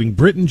nations, including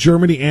Britain,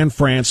 Germany, and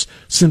France,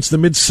 since the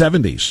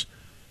mid-'70s.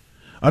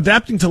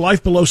 Adapting to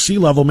life below sea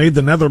level made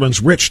the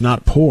Netherlands rich,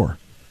 not poor.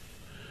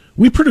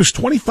 We produce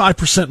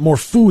 25% more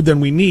food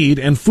than we need,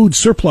 and food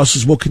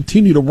surpluses will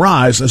continue to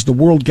rise as the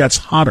world gets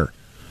hotter.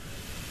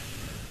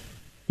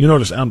 You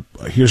notice,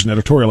 here's an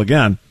editorial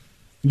again,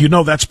 you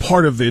know that's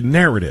part of the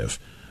narrative,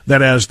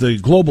 that as the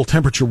global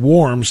temperature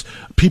warms,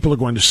 people are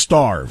going to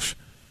starve,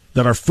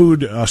 that our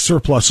food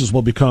surpluses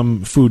will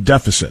become food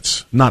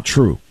deficits. Not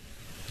true.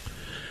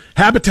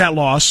 Habitat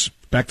loss,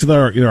 back to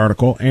the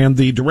article, and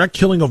the direct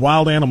killing of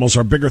wild animals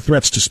are bigger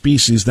threats to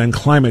species than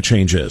climate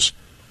change is.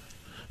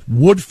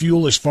 Wood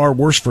fuel is far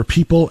worse for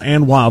people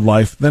and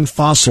wildlife than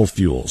fossil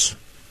fuels.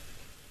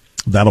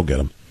 That'll get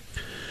them.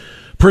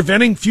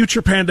 Preventing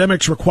future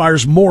pandemics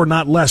requires more,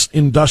 not less,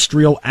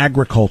 industrial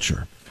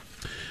agriculture.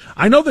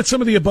 I know that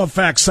some of the above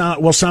facts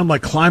will sound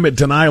like climate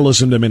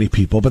denialism to many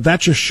people, but that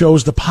just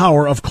shows the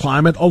power of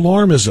climate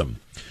alarmism.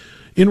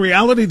 In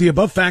reality, the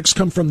above facts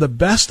come from the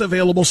best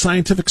available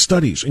scientific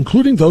studies,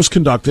 including those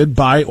conducted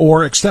by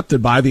or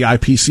accepted by the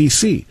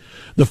IPCC,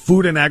 the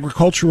Food and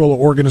Agricultural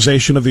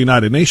Organization of the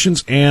United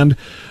Nations, and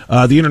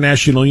the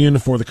International Union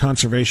for the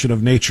Conservation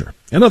of Nature,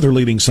 and other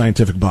leading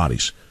scientific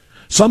bodies.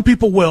 Some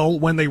people will,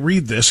 when they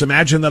read this,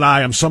 imagine that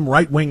I am some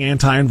right-wing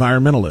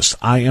anti-environmentalist.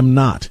 I am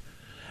not.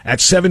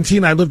 At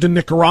 17, I lived in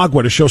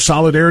Nicaragua to show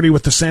solidarity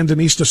with the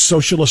Sandinista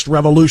socialist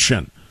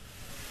revolution.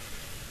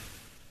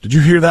 Did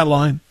you hear that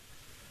line?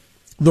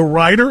 The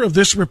writer of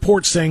this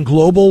report saying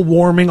global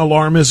warming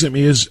alarmism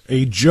is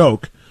a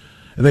joke,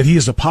 and that he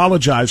is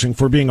apologizing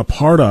for being a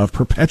part of,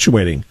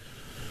 perpetuating,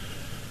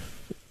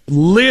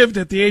 lived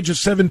at the age of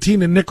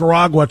 17 in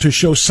Nicaragua to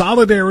show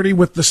solidarity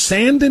with the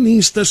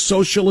Sandinista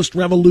socialist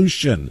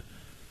revolution.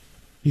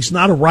 He's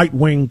not a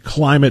right-wing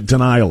climate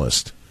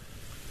denialist.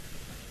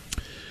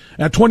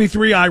 At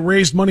 23, I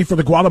raised money for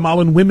the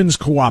Guatemalan women's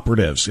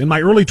cooperatives. In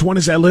my early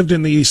 20s, I lived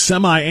in the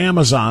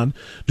semi-Amazon,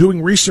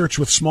 doing research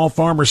with small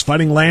farmers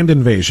fighting land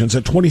invasions.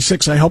 At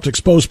 26, I helped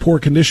expose poor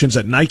conditions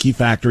at Nike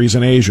factories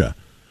in Asia.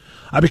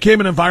 I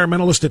became an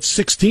environmentalist at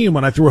 16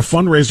 when I threw a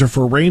fundraiser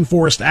for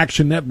Rainforest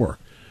Action Network.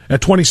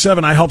 At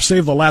 27, I helped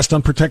save the last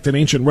unprotected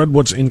ancient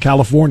redwoods in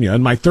California.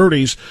 In my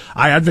 30s,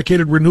 I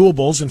advocated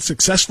renewables and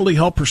successfully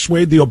helped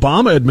persuade the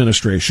Obama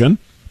administration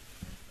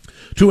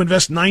to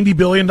invest $90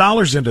 billion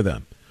into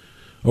them.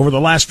 Over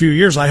the last few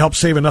years, I helped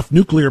save enough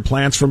nuclear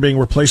plants from being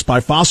replaced by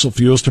fossil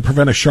fuels to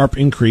prevent a sharp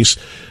increase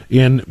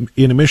in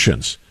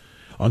emissions.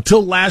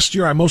 Until last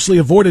year, I mostly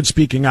avoided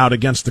speaking out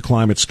against the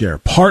climate scare.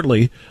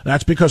 Partly,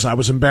 that's because I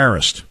was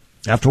embarrassed.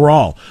 After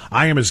all,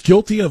 I am as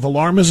guilty of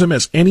alarmism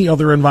as any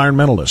other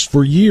environmentalist.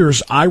 For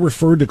years, I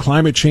referred to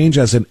climate change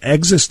as an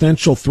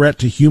existential threat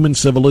to human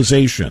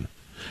civilization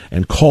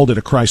and called it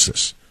a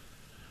crisis.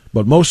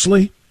 But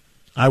mostly,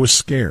 I was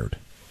scared.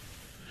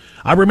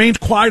 I remained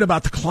quiet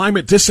about the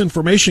climate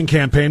disinformation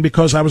campaign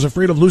because I was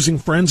afraid of losing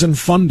friends and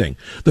funding.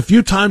 The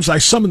few times I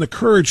summoned the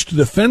courage to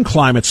defend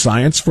climate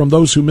science from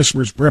those who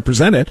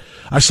misrepresent it,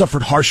 I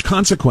suffered harsh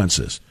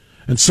consequences.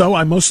 And so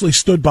I mostly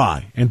stood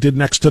by and did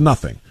next to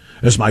nothing,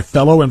 as my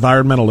fellow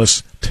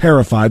environmentalists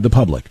terrified the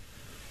public.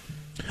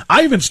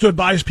 I even stood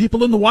by as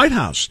people in the White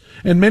House,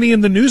 and many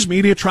in the news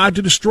media tried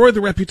to destroy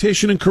the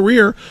reputation and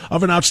career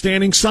of an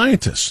outstanding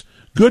scientist.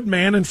 Good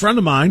man and friend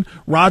of mine,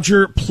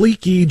 Roger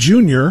Pielke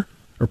Jr.,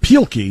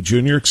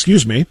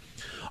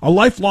 a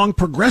lifelong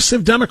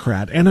progressive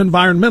Democrat and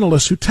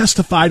environmentalist who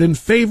testified in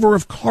favor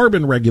of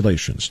carbon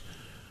regulations.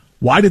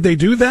 Why did they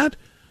do that?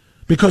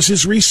 Because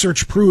his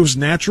research proves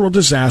natural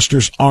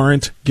disasters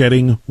aren't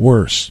getting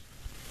worse.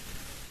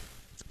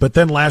 But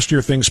then last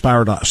year things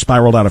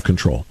spiraled out of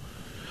control.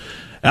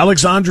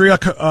 Alexandria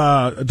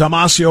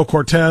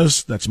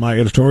Damasio-Cortez, that's my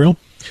editorial,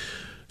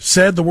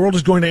 said the world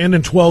is going to end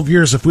in 12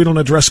 years if we don't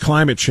address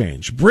climate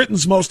change.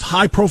 Britain's most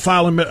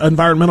high-profile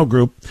environmental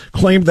group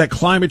claimed that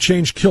climate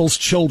change kills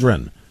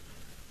children.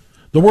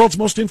 The world's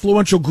most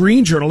influential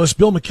green journalist,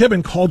 Bill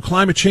McKibben, called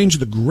climate change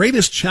the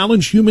greatest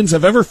challenge humans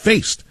have ever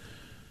faced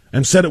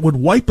and said it would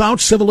wipe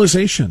out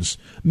civilizations.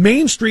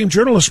 Mainstream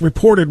journalists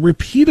reported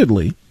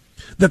repeatedly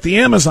that the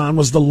Amazon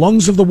was the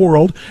lungs of the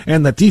world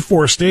and that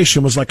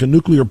deforestation was like a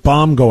nuclear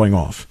bomb going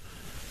off.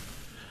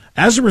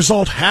 As a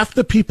result, half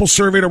the people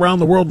surveyed around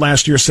the world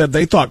last year said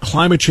they thought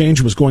climate change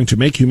was going to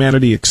make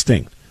humanity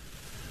extinct.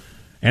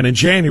 And in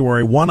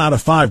January, 1 out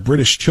of 5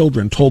 British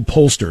children told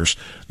pollsters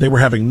they were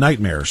having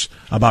nightmares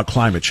about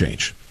climate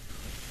change.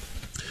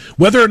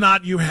 Whether or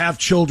not you have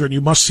children,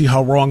 you must see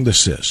how wrong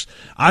this is.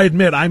 I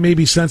admit I may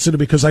be sensitive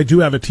because I do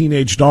have a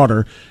teenage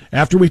daughter.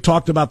 After we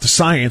talked about the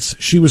science,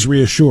 she was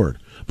reassured.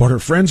 But her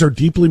friends are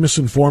deeply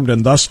misinformed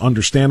and thus,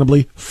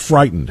 understandably,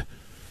 frightened.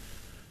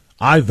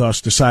 I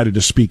thus decided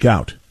to speak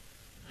out.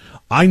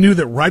 I knew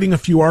that writing a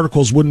few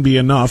articles wouldn't be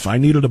enough. I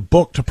needed a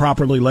book to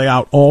properly lay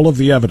out all of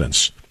the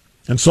evidence.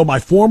 And so my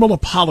formal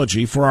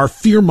apology for our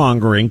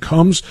fear-mongering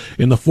comes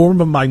in the form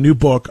of my new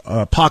book,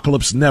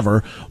 Apocalypse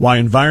Never, Why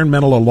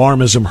Environmental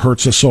Alarmism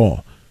Hurts Us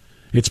All.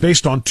 It's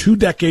based on 2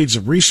 decades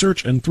of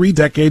research and 3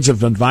 decades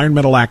of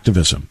environmental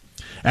activism.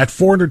 At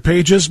 400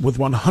 pages, with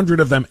 100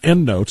 of them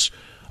endnotes,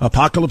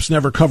 Apocalypse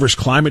Never covers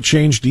climate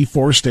change,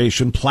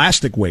 deforestation,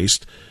 plastic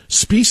waste,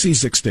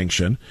 species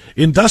extinction,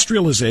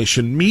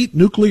 industrialization, meat,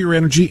 nuclear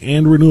energy,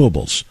 and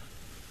renewables.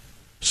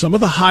 Some of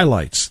the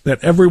highlights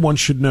that everyone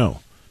should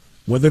know,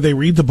 whether they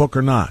read the book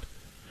or not.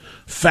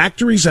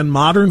 Factories and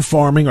modern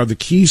farming are the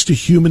keys to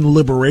human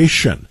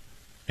liberation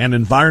and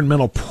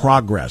environmental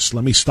progress.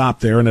 Let me stop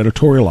there and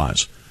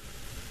editorialize.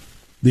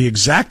 The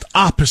exact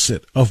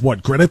opposite of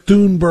what Greta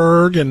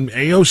Thunberg and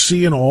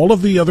AOC and all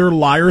of the other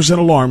liars and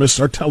alarmists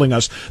are telling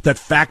us, that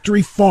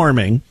factory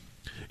farming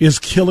is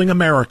killing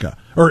America.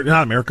 Or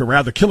not America,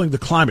 rather, killing the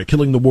climate,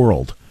 killing the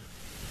world.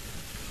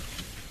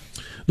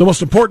 The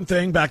most important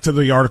thing, back to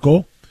the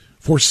article,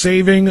 for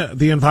saving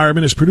the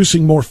environment is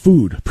producing more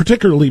food,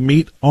 particularly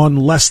meat, on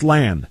less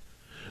land.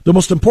 The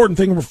most important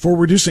thing for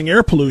reducing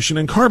air pollution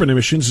and carbon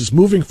emissions is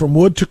moving from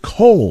wood to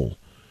coal,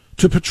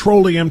 to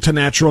petroleum, to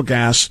natural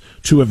gas,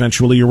 to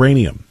eventually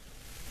uranium.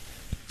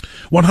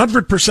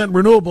 100%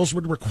 renewables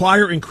would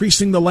require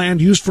increasing the land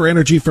used for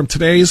energy from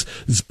today's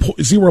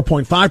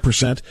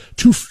 0.5%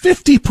 to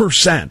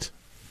 50%.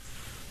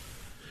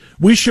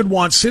 We should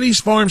want cities,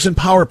 farms, and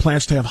power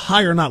plants to have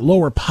higher, not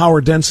lower,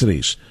 power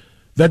densities.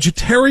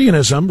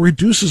 Vegetarianism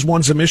reduces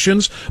one's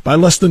emissions by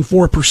less than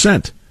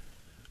 4%.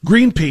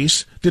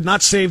 Greenpeace did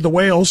not save the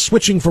whales.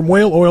 Switching from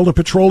whale oil to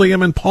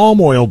petroleum and palm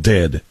oil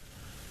did.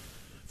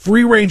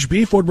 Free-range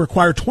beef would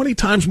require 20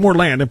 times more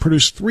land and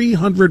produce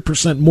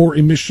 300% more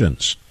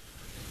emissions.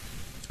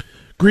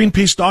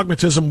 Greenpeace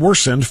dogmatism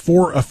worsened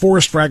for a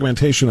forest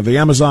fragmentation of the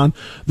Amazon.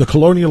 The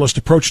colonialist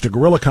approach to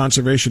gorilla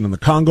conservation in the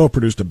Congo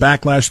produced a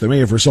backlash that may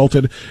have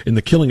resulted in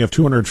the killing of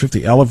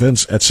 250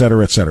 elephants,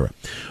 etc., etc.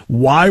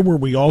 Why were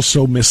we all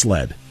so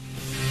misled?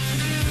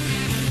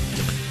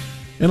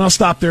 And I'll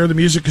stop there. The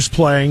music is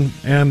playing,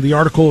 and the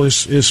article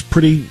is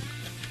pretty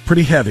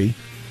heavy.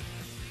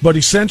 But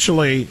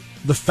essentially,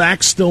 the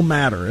facts still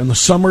matter. And the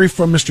summary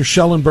from Mr.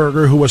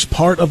 Shellenberger, who was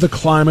part of the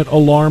climate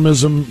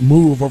alarmism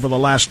move over the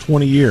last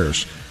 20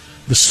 years,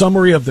 the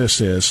summary of this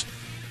is,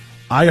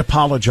 I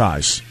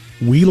apologize.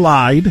 We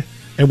lied,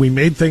 and we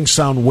made things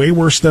sound way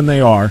worse than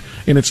they are,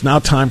 and it's now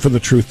time for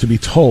the truth to be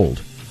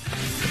told.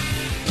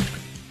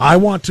 I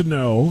want to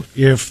know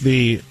if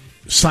the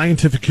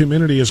scientific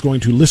community is going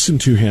to listen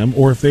to him,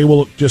 or if they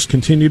will just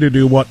continue to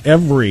do what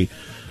every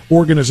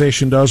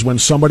organization does when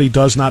somebody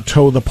does not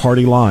toe the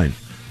party line.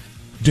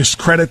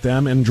 Discredit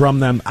them and drum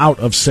them out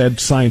of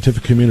said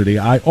scientific community.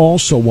 I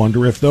also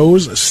wonder if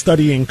those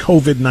studying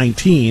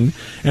COVID-19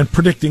 and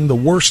predicting the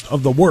worst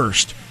of the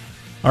worst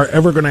are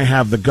ever going to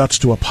have the guts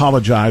to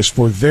apologize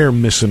for their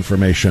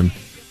misinformation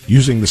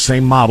using the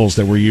same models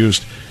that were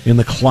used in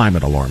the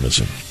climate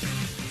alarmism.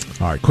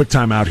 All right, quick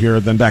time out here,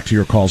 then back to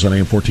your calls on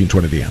AM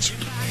 1420 The Answer.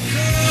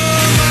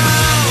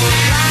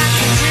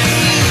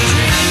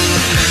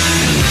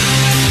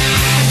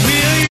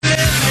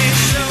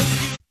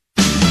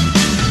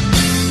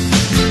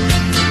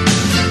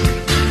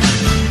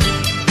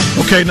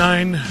 Okay,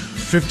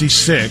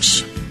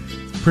 9:56.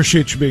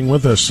 Appreciate you being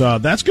with us.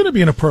 That's going to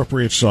be an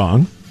appropriate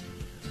song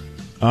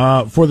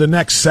for the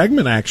next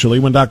segment, actually,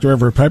 when Dr.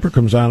 Everett Piper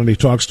comes on and he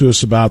talks to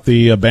us about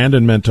the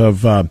abandonment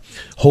of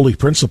holy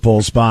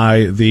principles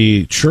by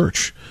the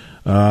church,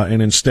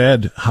 and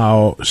instead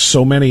how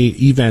so many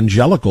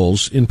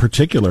evangelicals, in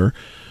particular,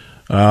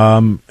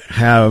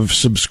 have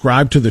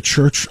subscribed to the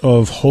church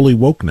of holy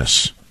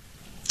wokeness,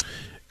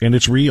 and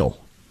it's real.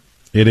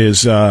 It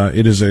is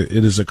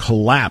a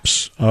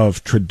collapse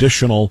of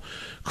traditional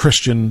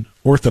Christian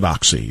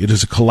orthodoxy. It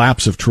is a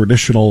collapse of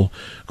traditional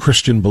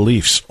Christian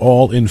beliefs,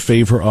 all in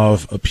favor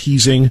of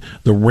appeasing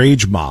the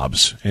rage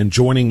mobs and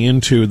joining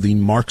into the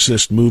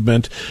Marxist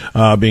movement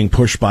being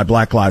pushed by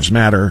Black Lives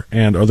Matter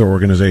and other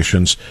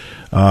organizations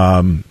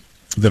that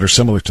are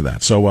similar to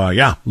that. So,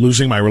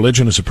 Losing My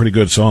Religion is a pretty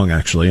good song,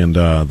 actually, and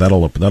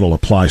that'll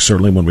apply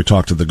certainly when we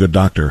talk to the good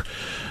doctor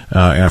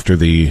after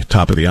the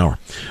top of the hour.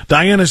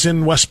 Diane is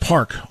in West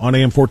Park on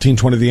AM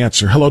 1420 The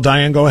Answer. Hello,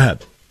 Diane. Go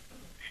ahead.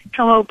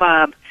 Hello,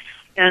 Bob.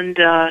 And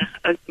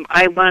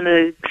I want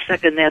to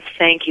second that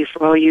thank you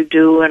for all you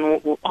do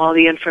and all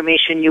the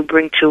information you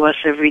bring to us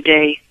every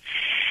day.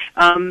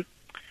 That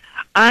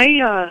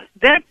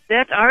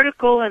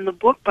article and the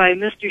book by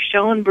Mr.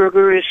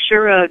 Shellenberger is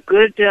sure a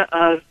good,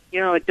 a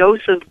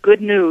dose of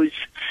good news.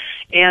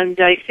 And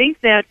I think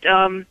that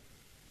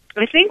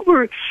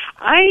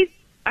I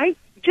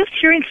just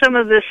hearing some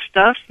of this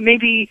stuff,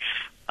 maybe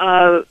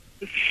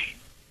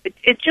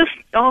it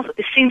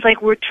seems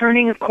like we're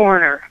turning a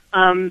corner.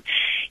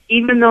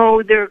 Even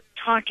though they're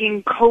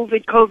talking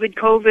COVID,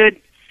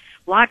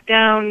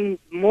 lockdown,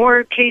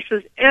 more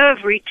cases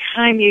every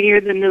time you hear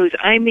the news.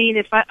 I mean,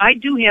 if I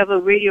do have a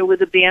radio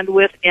with a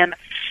bandwidth, and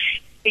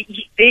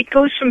it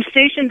goes from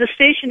station to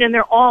station, and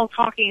they're all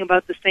talking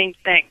about the same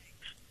thing.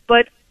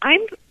 But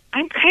I'm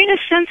kind of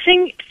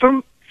sensing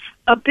from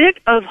a bit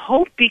of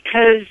hope,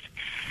 because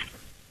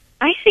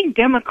I think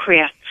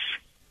Democrats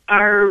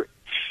are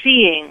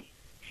seeing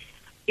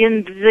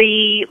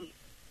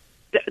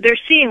they're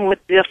seeing what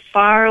the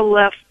far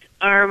left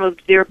arm of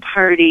their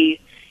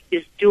party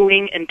is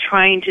doing and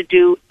trying to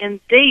do, and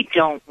they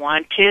don't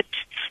want it.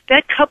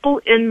 That couple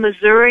in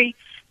Missouri,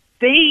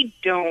 they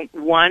don't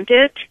want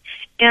it.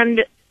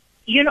 And,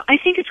 I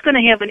think it's going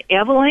to have an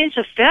avalanche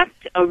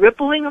effect, a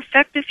rippling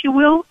effect, if you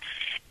will.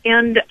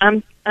 And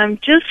I'm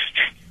just,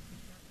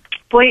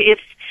 boy,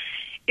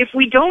 if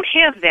we don't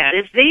have that,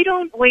 if they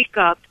don't wake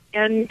up,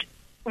 and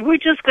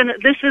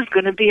this is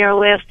going to be our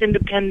last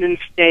Independence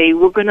Day.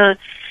 We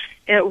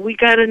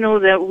got to know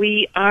that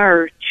we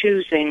are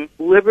choosing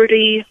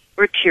liberty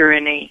or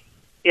tyranny.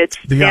 It's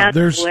that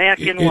black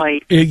and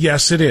white.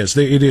 Yes, it is.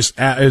 It is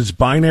as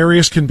binary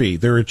as can be.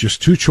 There are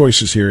just two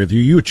choices here.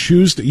 You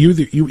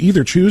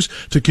either choose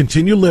to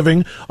continue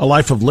living a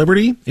life of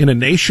liberty in a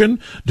nation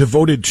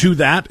devoted to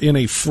that in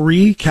a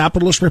free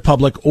capitalist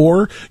republic,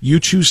 or you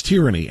choose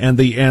tyranny. And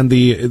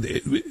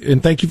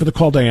thank you for the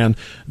call, Diane.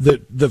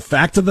 The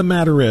fact of the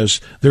matter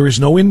is there is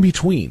no in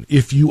between.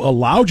 If you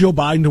allow Joe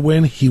Biden to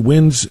win, he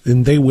wins,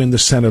 and they win the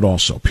Senate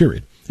also.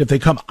 Period.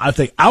 If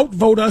they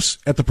outvote us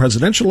at the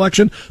presidential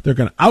election, they're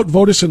going to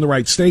outvote us in the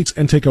right states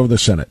and take over the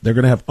Senate. They're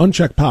going to have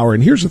unchecked power.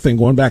 And here's the thing,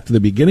 going back to the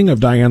beginning of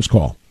Diane's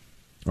call,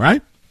 all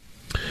right?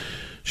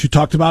 She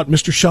talked about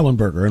Mr.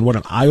 Shellenberger and what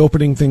an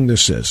eye-opening thing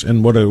this is,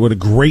 and what a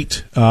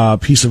great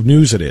piece of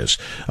news it is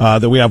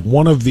that we have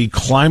one of the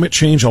climate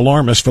change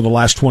alarmists for the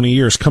last 20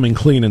 years coming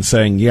clean and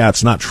saying, yeah,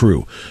 it's not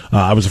true.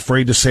 I was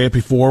afraid to say it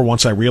before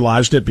once I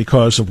realized it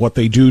because of what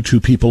they do to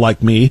people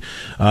like me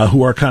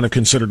who are kind of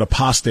considered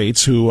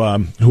apostates who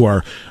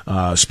are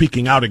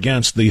speaking out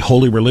against the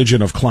holy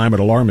religion of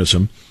climate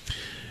alarmism.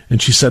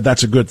 And she said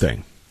that's a good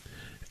thing.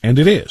 And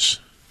it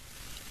is.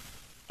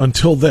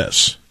 Until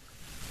this.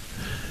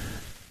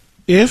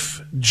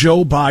 If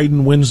Joe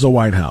Biden wins the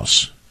White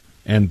House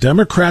and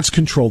Democrats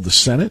control the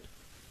Senate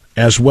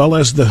as well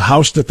as the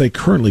House that they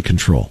currently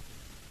control,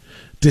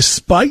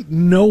 despite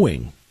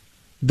knowing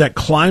that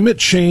climate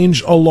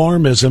change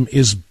alarmism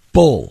is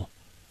bull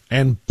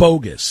and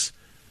bogus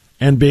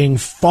and being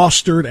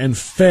fostered and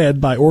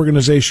fed by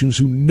organizations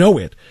who know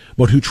it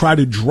but who try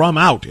to drum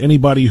out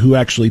anybody who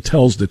actually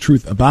tells the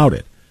truth about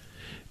it,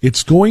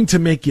 it's going to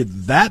make it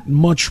that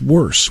much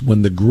worse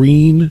when the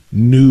Green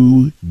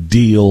New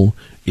Deal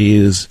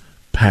is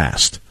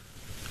passed.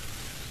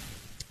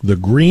 The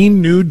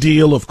Green New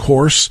Deal, of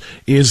course,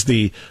 is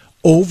the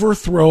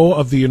overthrow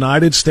of the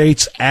United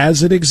States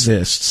as it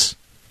exists,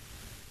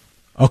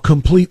 a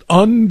complete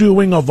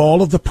undoing of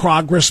all of the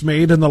progress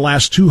made in the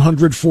last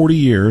 240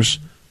 years.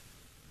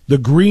 The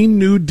Green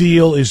New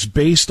Deal is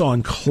based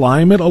on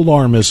climate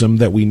alarmism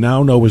that we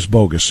now know is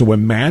bogus. So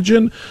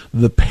imagine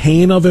the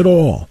pain of it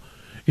all.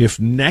 If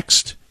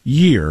next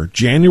year,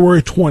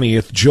 January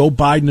 20th, Joe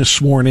Biden is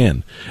sworn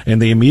in,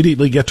 and they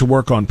immediately get to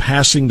work on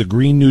passing the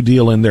Green New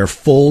Deal in their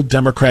full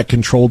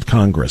Democrat-controlled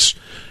Congress,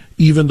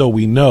 even though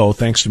we know,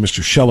 thanks to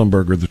Mr.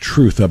 Shellenberger, the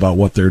truth about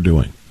what they're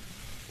doing.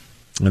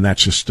 And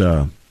that's just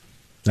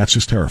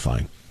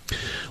terrifying.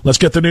 Let's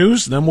get the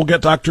news, then we'll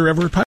get Dr. Everett Piper.